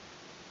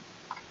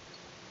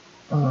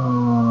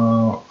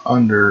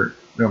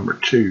number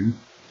 2.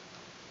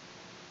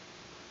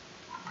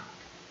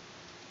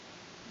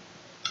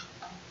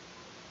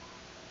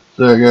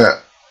 So I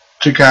got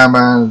 2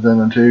 combines, then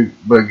the 2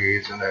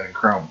 buggies, and then a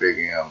chrome big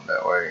M.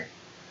 That way,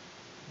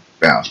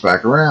 bounce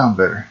back around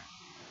better.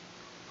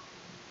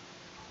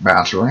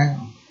 Bounce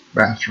around,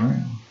 bounce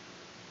around,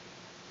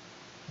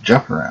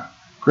 jump around.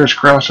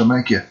 Crisscross will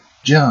make you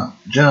jump,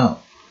 jump.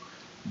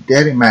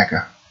 Daddy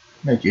Macca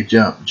make you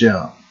jump,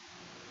 jump.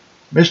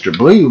 Mr.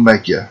 Blue will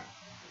make you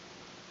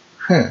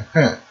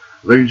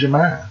lose your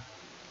mind.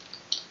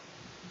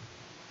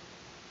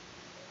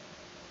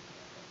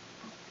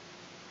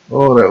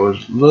 Oh, that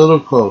was a little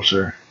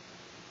closer.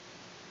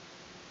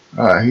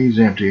 He's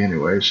empty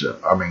anyway, so,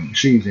 I mean,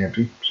 she's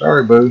empty.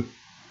 Sorry, boo.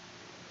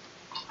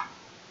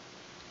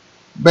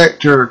 Back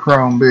to her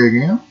chrome big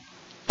M.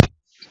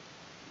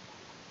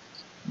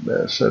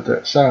 Better set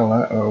that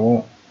silent or it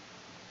won't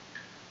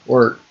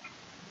work.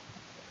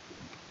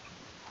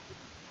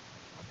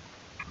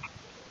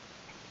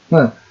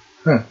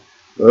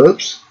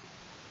 Oops.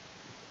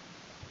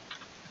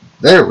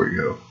 There we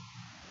go.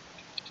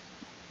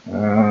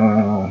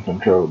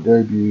 Control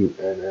debut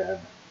and then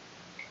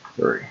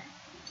 3.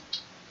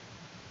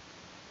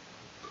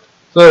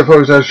 So,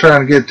 folks, I was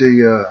trying to get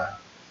the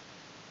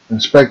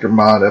inspector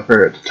mod up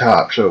here at the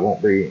top so it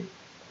won't be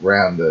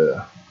around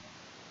the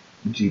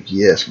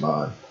GPS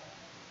mod.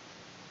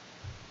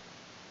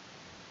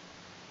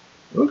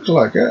 Looks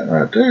like that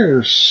right there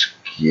is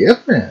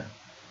skipping.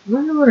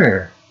 Look at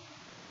there.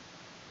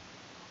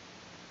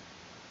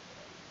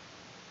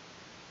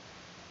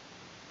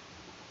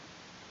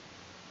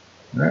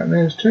 Right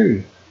there's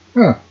 2.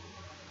 Huh.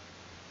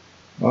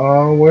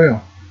 Oh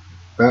well.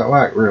 About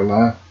like real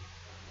life.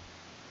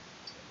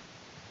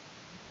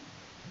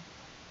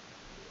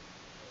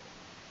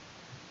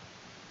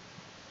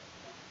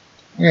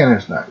 And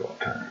it's not going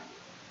to turn.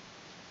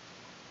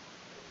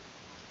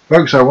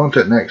 Folks, I want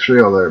that next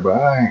reel there,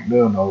 but I ain't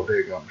doing no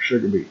dig on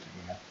sugar beets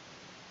again.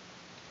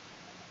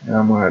 And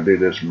I'm going to do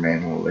this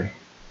manually.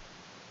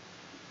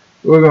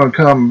 We're going to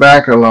come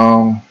back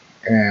along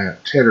and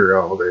titter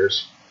all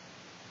this.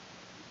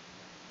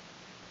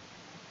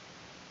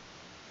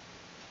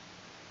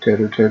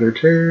 Titter, titter,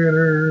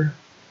 titter.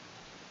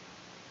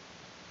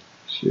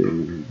 See,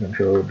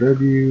 control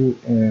W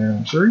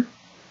and 3.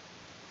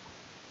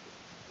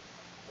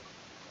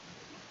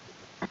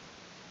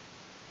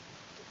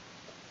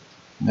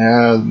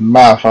 Now,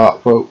 my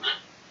fault, folks.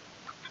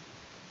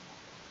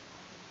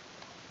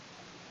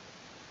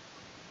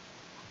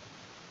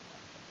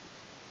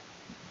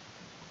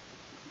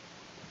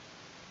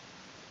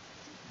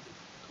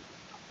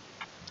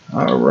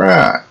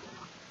 Alright.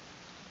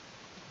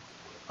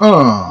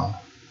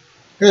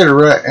 Headed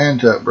right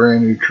into a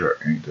brand new truck.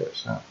 Ain't that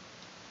something?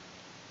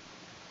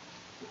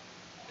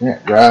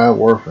 Can't drive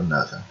worth for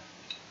nothing.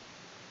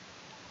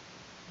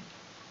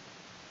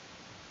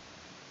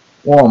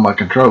 One of my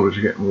controllers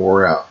is getting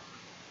wore out.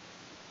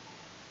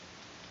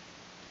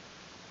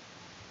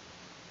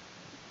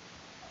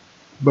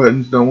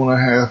 Buttons don't want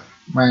to have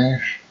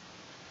mash.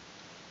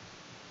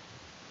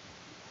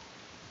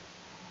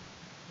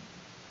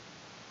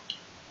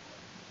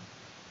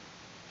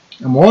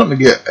 I'm wanting to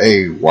get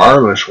a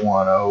wireless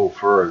 1.0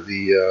 for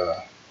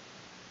the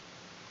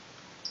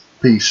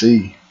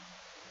PC.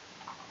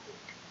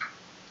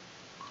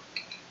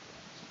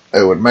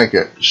 It would make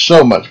it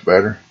so much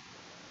better.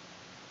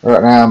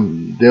 Right now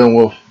I'm dealing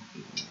with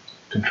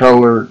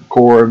controller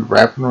cord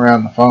wrapping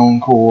around the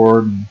phone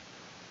cord and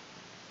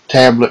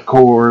tablet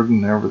cord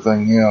and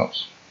everything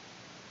else.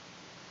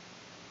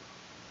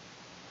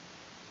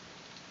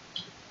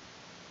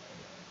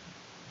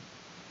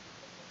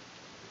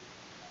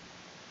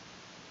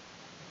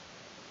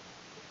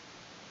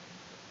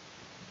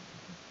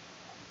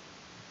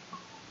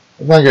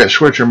 I think that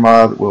switcher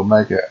mod will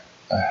make it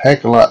a heck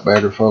of a lot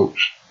better,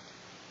 folks,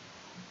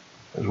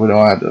 because we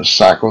don't have to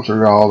cycle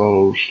through all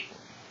those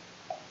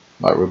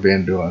like we've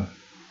been doing.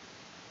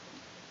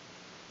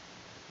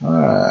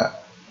 Alright,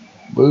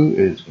 Boo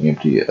is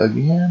empty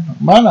again.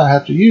 Might not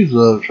have to use the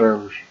other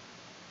servers.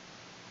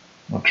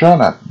 I'll try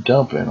not to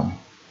dump in them.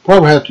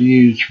 Probably have to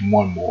use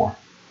one more.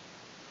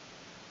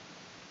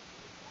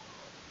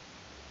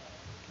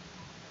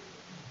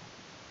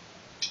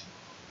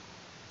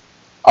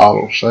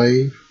 Auto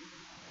save.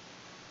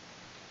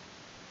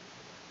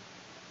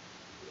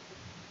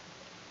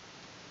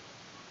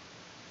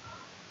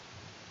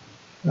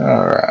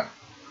 Alright.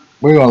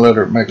 We're going to let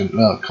her make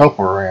another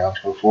couple of rounds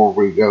before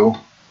we go.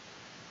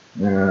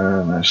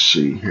 And let's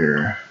see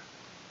here.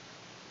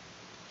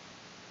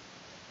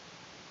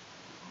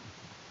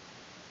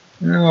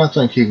 Yeah, I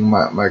think he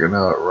might make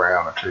another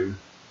round or 2.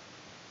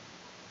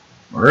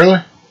 Really?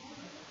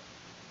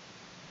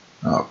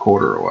 Oh, a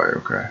quarter away,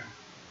 okay.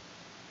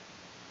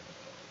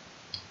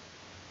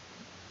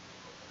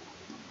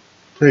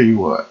 Tell you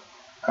what,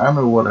 I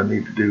know what I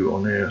need to do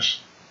on this.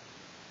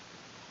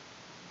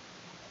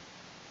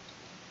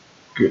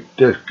 Get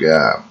this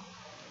guy.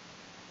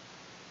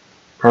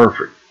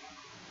 Perfect.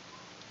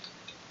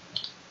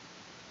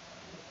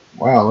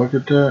 Wow, look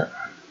at that.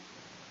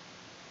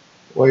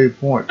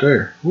 waypoint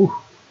there. Whew.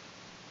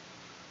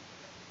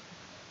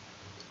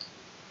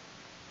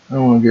 I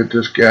want to get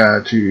this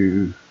guy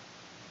to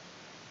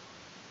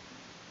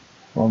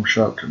farm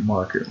shop to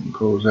market and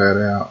close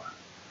that out.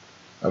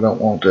 I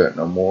don't want that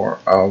no more.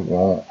 I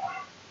want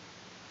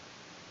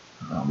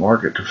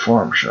market to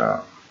farm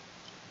shop.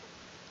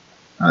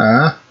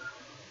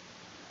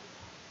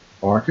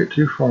 Market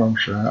to farm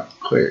shop.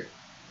 Click.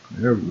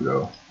 There we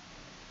go.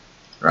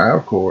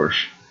 Drive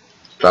course.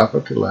 Stop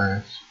at the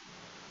last.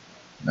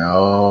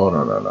 No.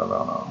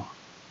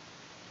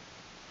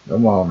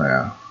 Come on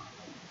now.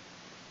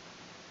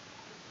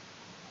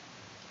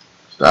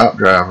 Stop,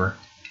 driver.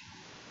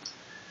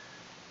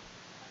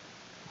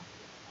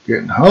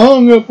 Getting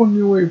hung up on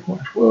your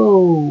waypoints.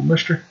 Whoa,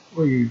 mister.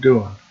 What are you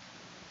doing?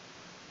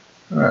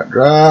 Alright,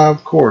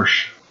 drive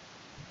course.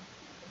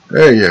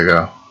 There you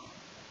go.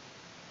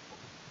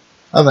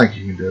 I think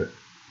you can do it.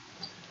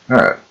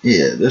 Alright,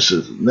 yeah, this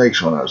is the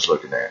next one I was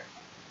looking at.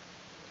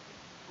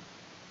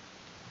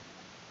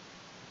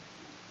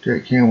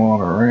 Take him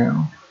on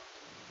around.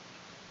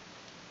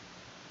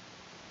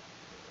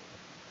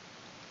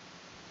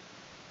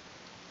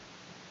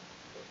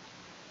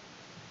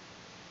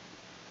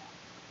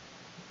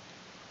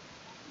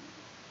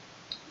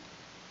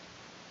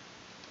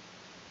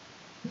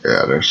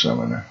 Yeah, there's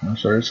some in there. I'm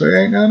sorry to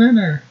say, ain't none in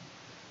there.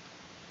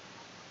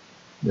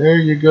 There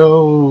you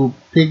go,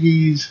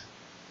 piggies.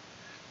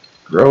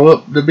 Grow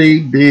up to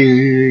be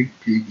big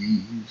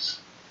piggies.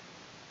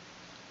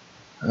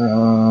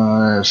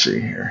 Let's see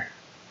here.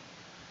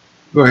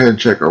 Go ahead and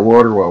check our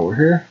water while we're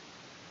here.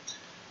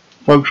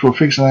 Folks, we're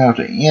fixing to have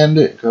to end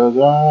it because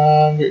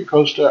I'm getting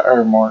close to the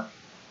hour mark.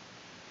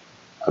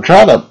 I'm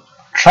trying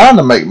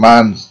to make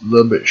mine a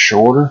little bit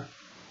shorter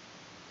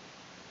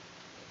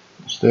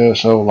instead of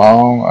so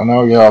long. I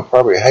know y'all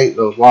probably hate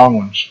those long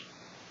ones.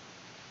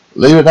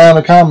 Leave it down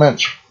in the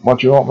comments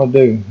what you want me to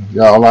do. If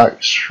y'all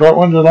like short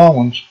ones or long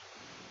ones.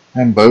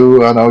 And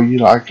boo, I know you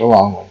like the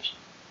long ones.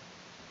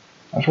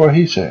 That's what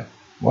he said.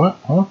 What?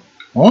 Huh?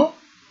 What?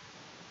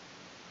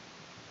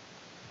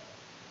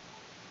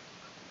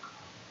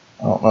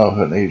 I don't know if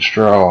it needs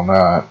straw or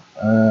not.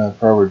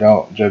 Probably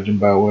don't, judging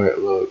by the way it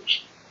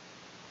looks.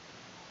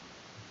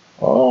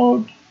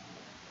 Oh,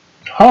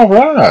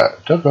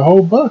 alright. Took a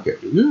whole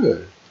bucket.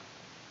 Good.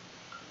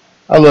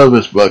 I love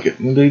this bucket.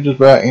 You can do just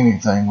about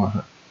anything with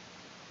it.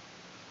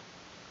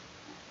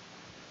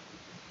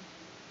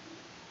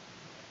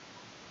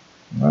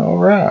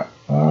 Alright.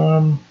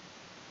 I'm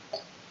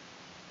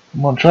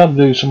going to try to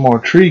do some more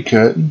tree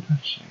cutting.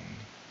 Let's see.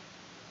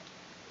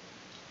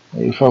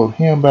 Maybe fold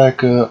him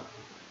back up.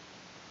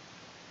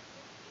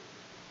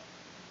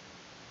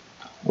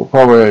 We'll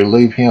probably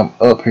leave him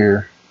up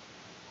here.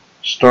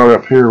 Start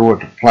up here with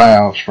the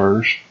plows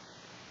first.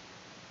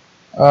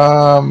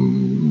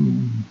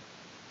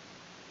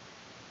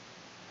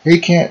 He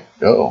can't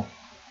go.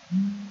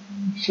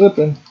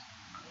 Slipping.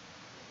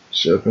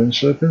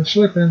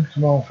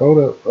 Come on,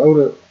 fold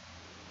up.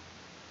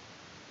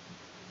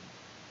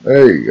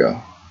 There you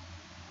go.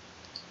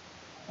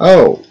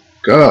 Oh,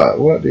 God,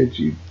 what did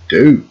you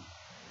do?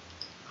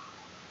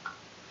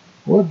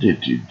 What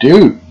did you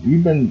do? You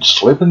been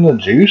slipping the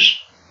juice?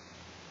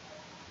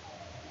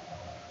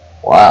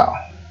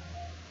 Wow.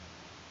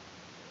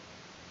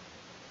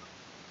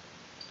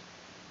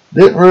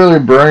 Didn't really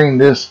bring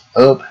this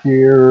up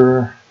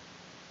here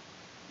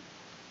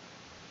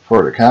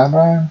for the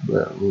combine,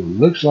 but it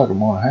looks like I'm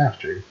going to have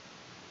to.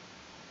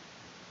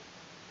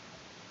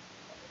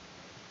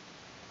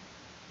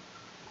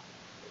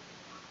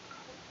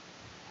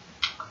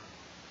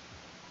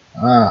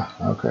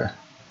 Okay.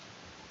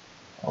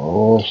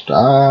 Oh,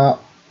 stop.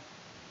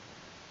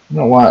 I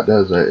don't know why it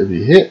does that. If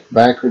you hit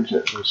backwards,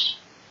 it just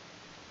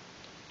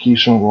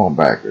keeps on going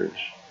backwards.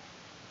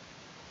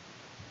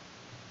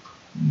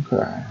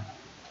 Okay.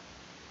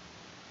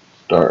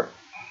 Start.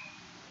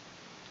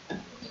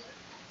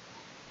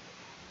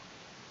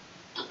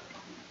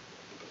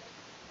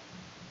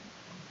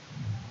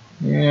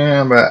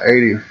 Yeah, about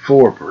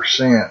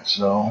 84%,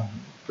 so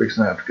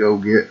fixing to have to go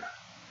get.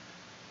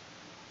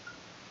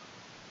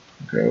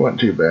 Okay, it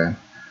wasn't too bad.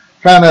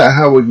 Find out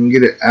how we can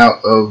get it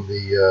out of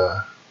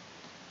the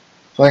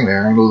thing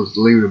there. I'm going to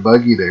leave the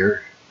buggy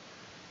there.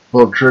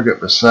 Pull the trigger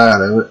up the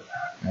side of it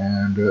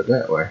and do it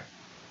that way.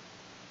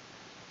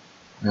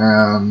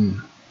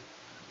 And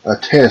a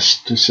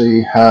test to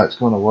see how it's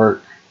going to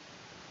work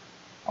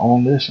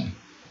on this one.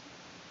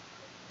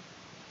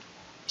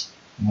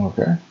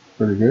 Okay,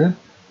 pretty good.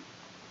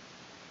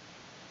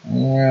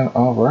 And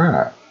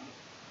alright.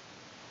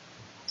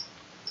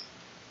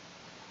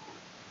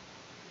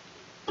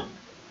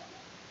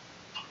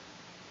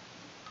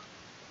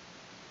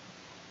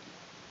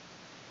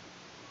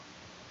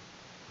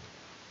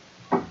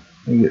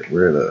 Let me get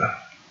rid of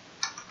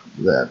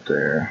that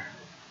there.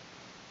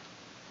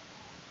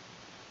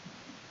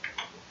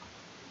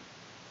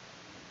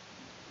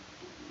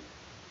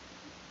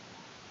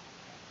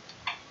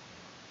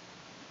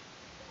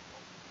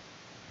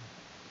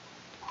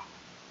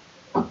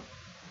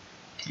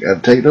 Gotta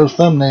take those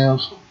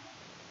thumbnails.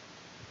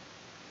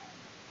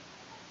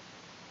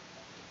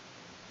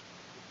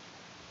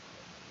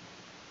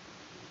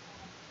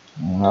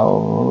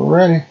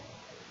 Alrighty.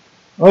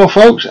 Well,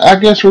 folks, I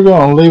guess we're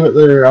going to leave it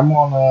there. I'm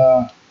going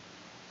to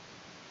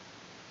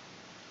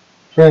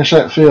finish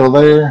that field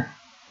there.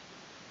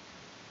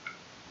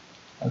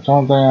 That's the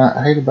only thing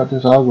I hate about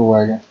this auger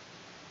wagon.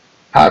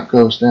 Pipe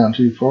goes down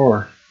too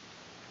far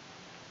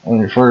when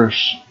you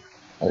first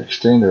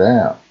extend it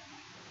out.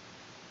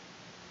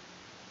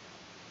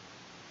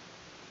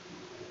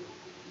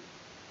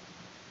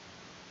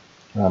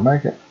 Can I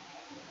make it?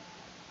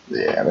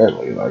 Yeah, that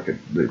looks like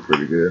it'd do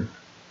pretty good.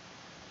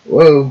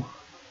 Whoa.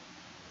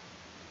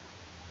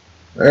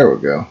 There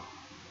we go.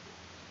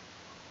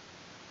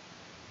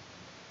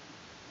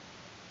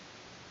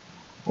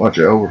 Watch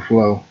it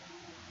overflow.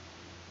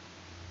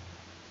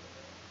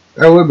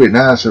 That would be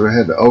nice if it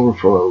had the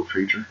overflow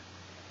feature.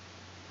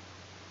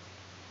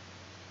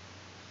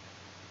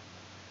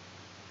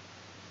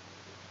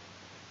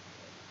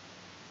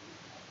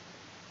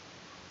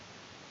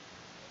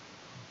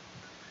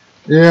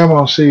 Yeah, I'm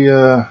gonna see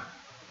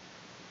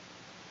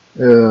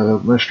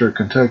Mr.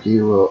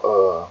 Kentucky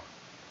will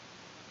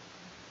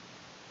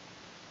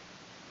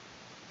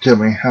tell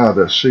me how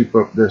to soup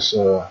up this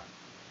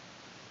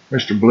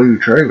Mr. Blue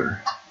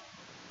trailer.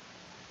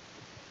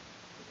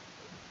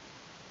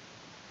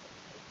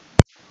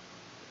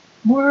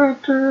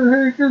 What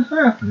the heck is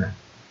happening?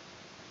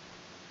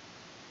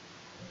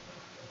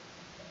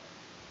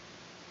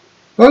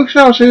 Folks,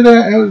 y'all see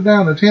that? It was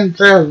down to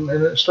 10,000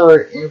 and it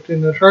started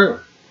emptying the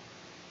trailer.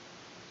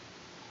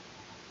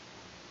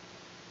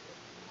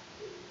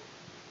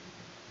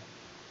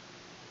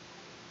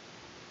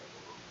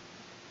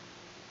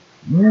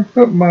 I'm going to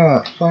put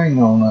my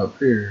thing on up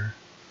here.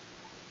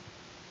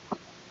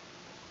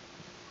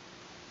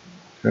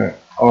 Okay,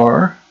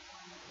 R.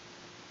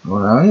 I'm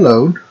going to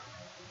unload.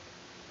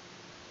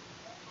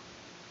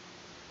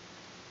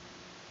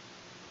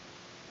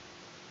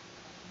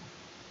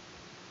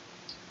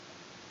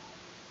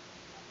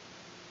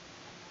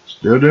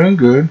 Still doing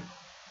good.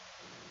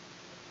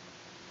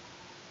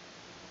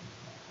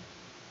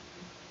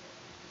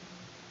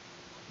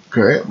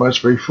 Okay, it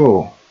must be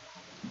full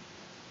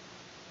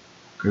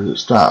because it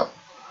stopped.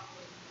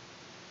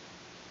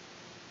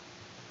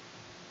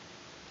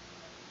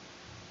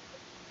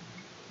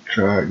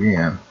 Try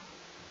again.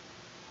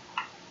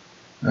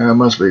 It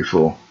must be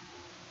full.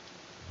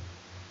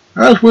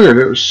 That's weird.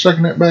 It was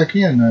sucking it back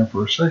in there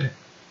for a second.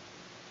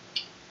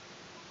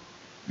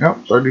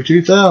 Yep,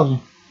 32,000.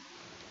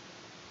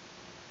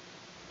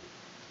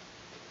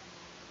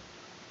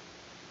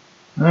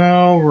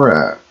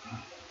 Alright.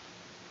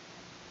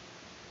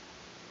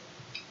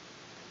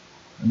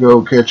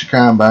 Go catch a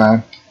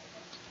combine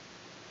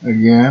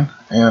again.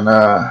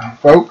 And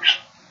folks,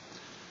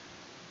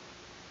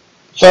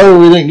 so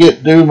we didn't get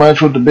to do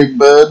much with the big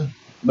bud,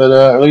 but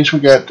at least we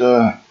got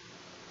the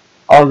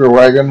auger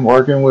wagon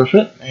working with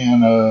it.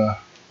 And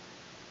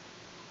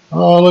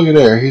oh, look at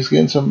there, he's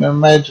getting some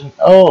imagine.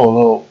 Oh, a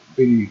little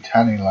bitty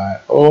tiny line.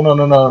 Oh,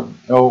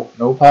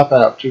 no pop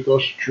out, too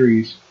close to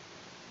trees.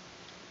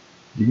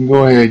 You can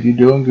go ahead, you're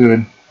doing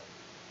good.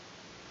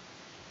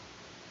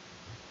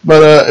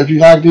 But if you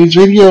like these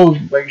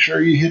videos, make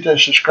sure you hit that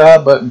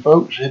subscribe button,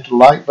 folks. Hit the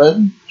like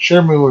button.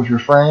 Share me with your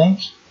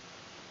friends.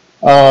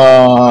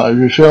 If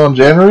you're feeling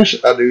generous,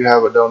 I do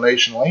have a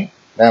donation link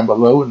down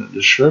below in the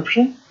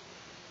description.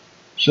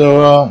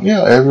 So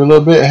yeah, every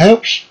little bit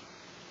helps.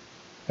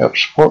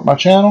 Helps support my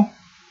channel.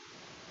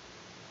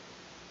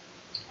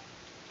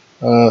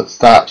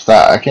 Stop.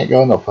 I can't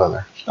go no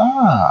further.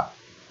 Stop.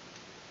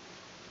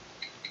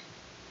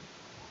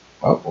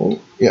 Oh,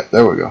 yeah,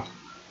 there we go.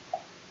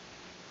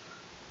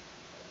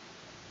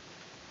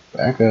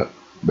 Back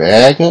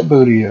up,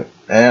 booty up.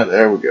 And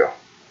there we go.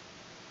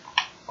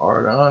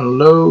 Hard to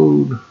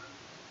unload.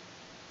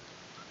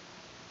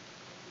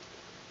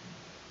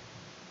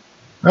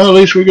 Well, at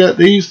least we got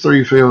these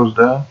 3 fields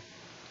done.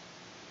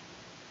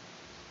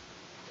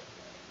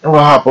 And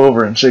we'll hop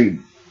over and see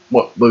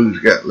what Blue's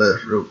got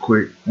left real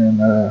quick, and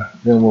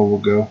then we'll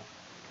go.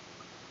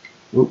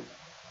 Oop.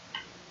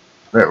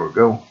 There we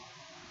go.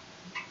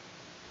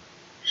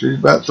 She's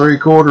about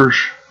 3/4.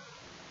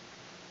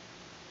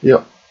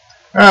 Yep.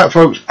 Alright,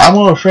 folks, I'm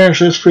going to finish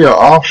this field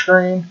off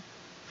screen.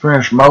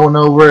 Finish mowing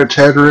over it,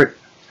 tether it,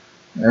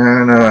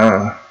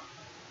 and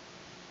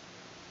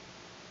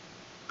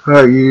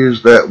probably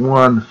use that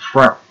one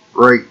front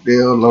rake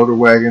deal loader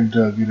wagon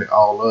to get it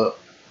all up.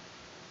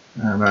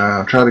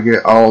 And try to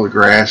get all the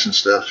grass and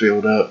stuff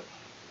filled up.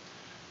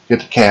 Get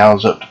the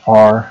cows up to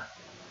par.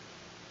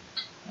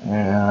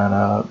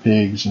 And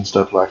pigs and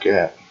stuff like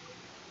that.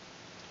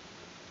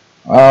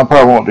 I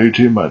probably won't do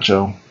too much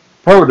though.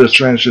 Probably just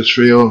finish this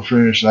field and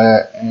finish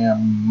that,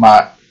 and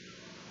might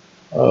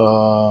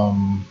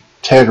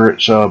tether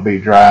it so it'll be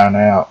drying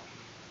out.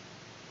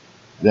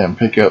 Then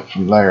pick up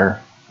from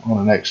there on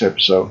the next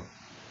episode.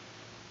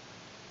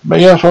 But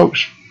yeah,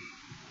 folks.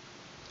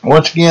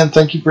 Once again,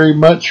 thank you very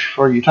much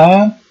for your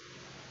time.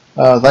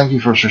 Thank you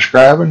for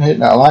subscribing,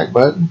 hitting that like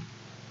button.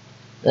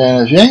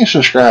 And if you ain't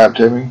subscribed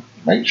to me,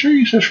 make sure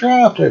you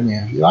subscribe to me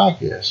if you like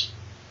this.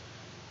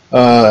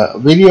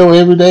 Video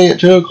every day at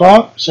 2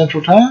 o'clock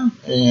Central Time.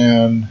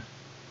 And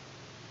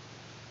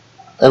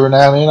Every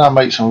now and then I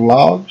make some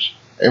vlogs.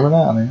 Every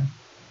now and then.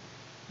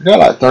 I got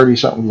like 30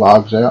 something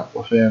vlogs out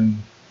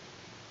within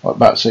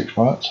about 6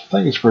 months. I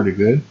think it's pretty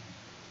good.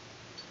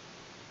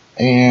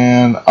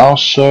 And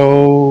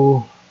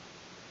also,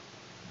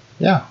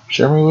 yeah,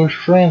 share me with your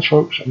friends,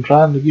 folks. I'm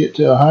trying to get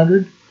to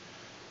 100.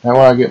 That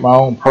way I get my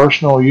own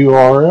personal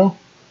URL.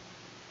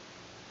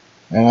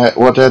 And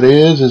what that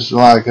is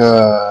like,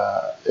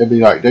 it'd be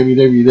like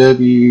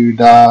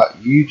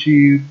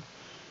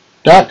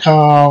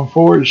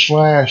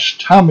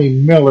www.youtube.com/Tommy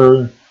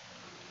Miller.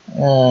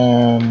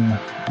 And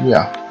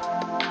yeah.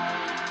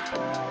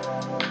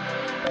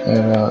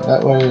 And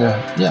that way,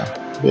 yeah,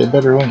 be a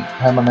better link.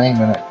 Have my name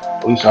in it.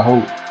 At least I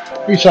hope.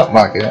 Be something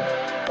like that.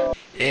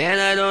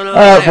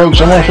 Alright, folks,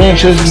 I'm going to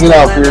finish this and get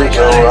off here.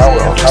 So I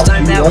will talk to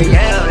you later.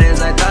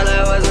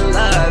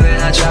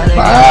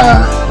 Bye.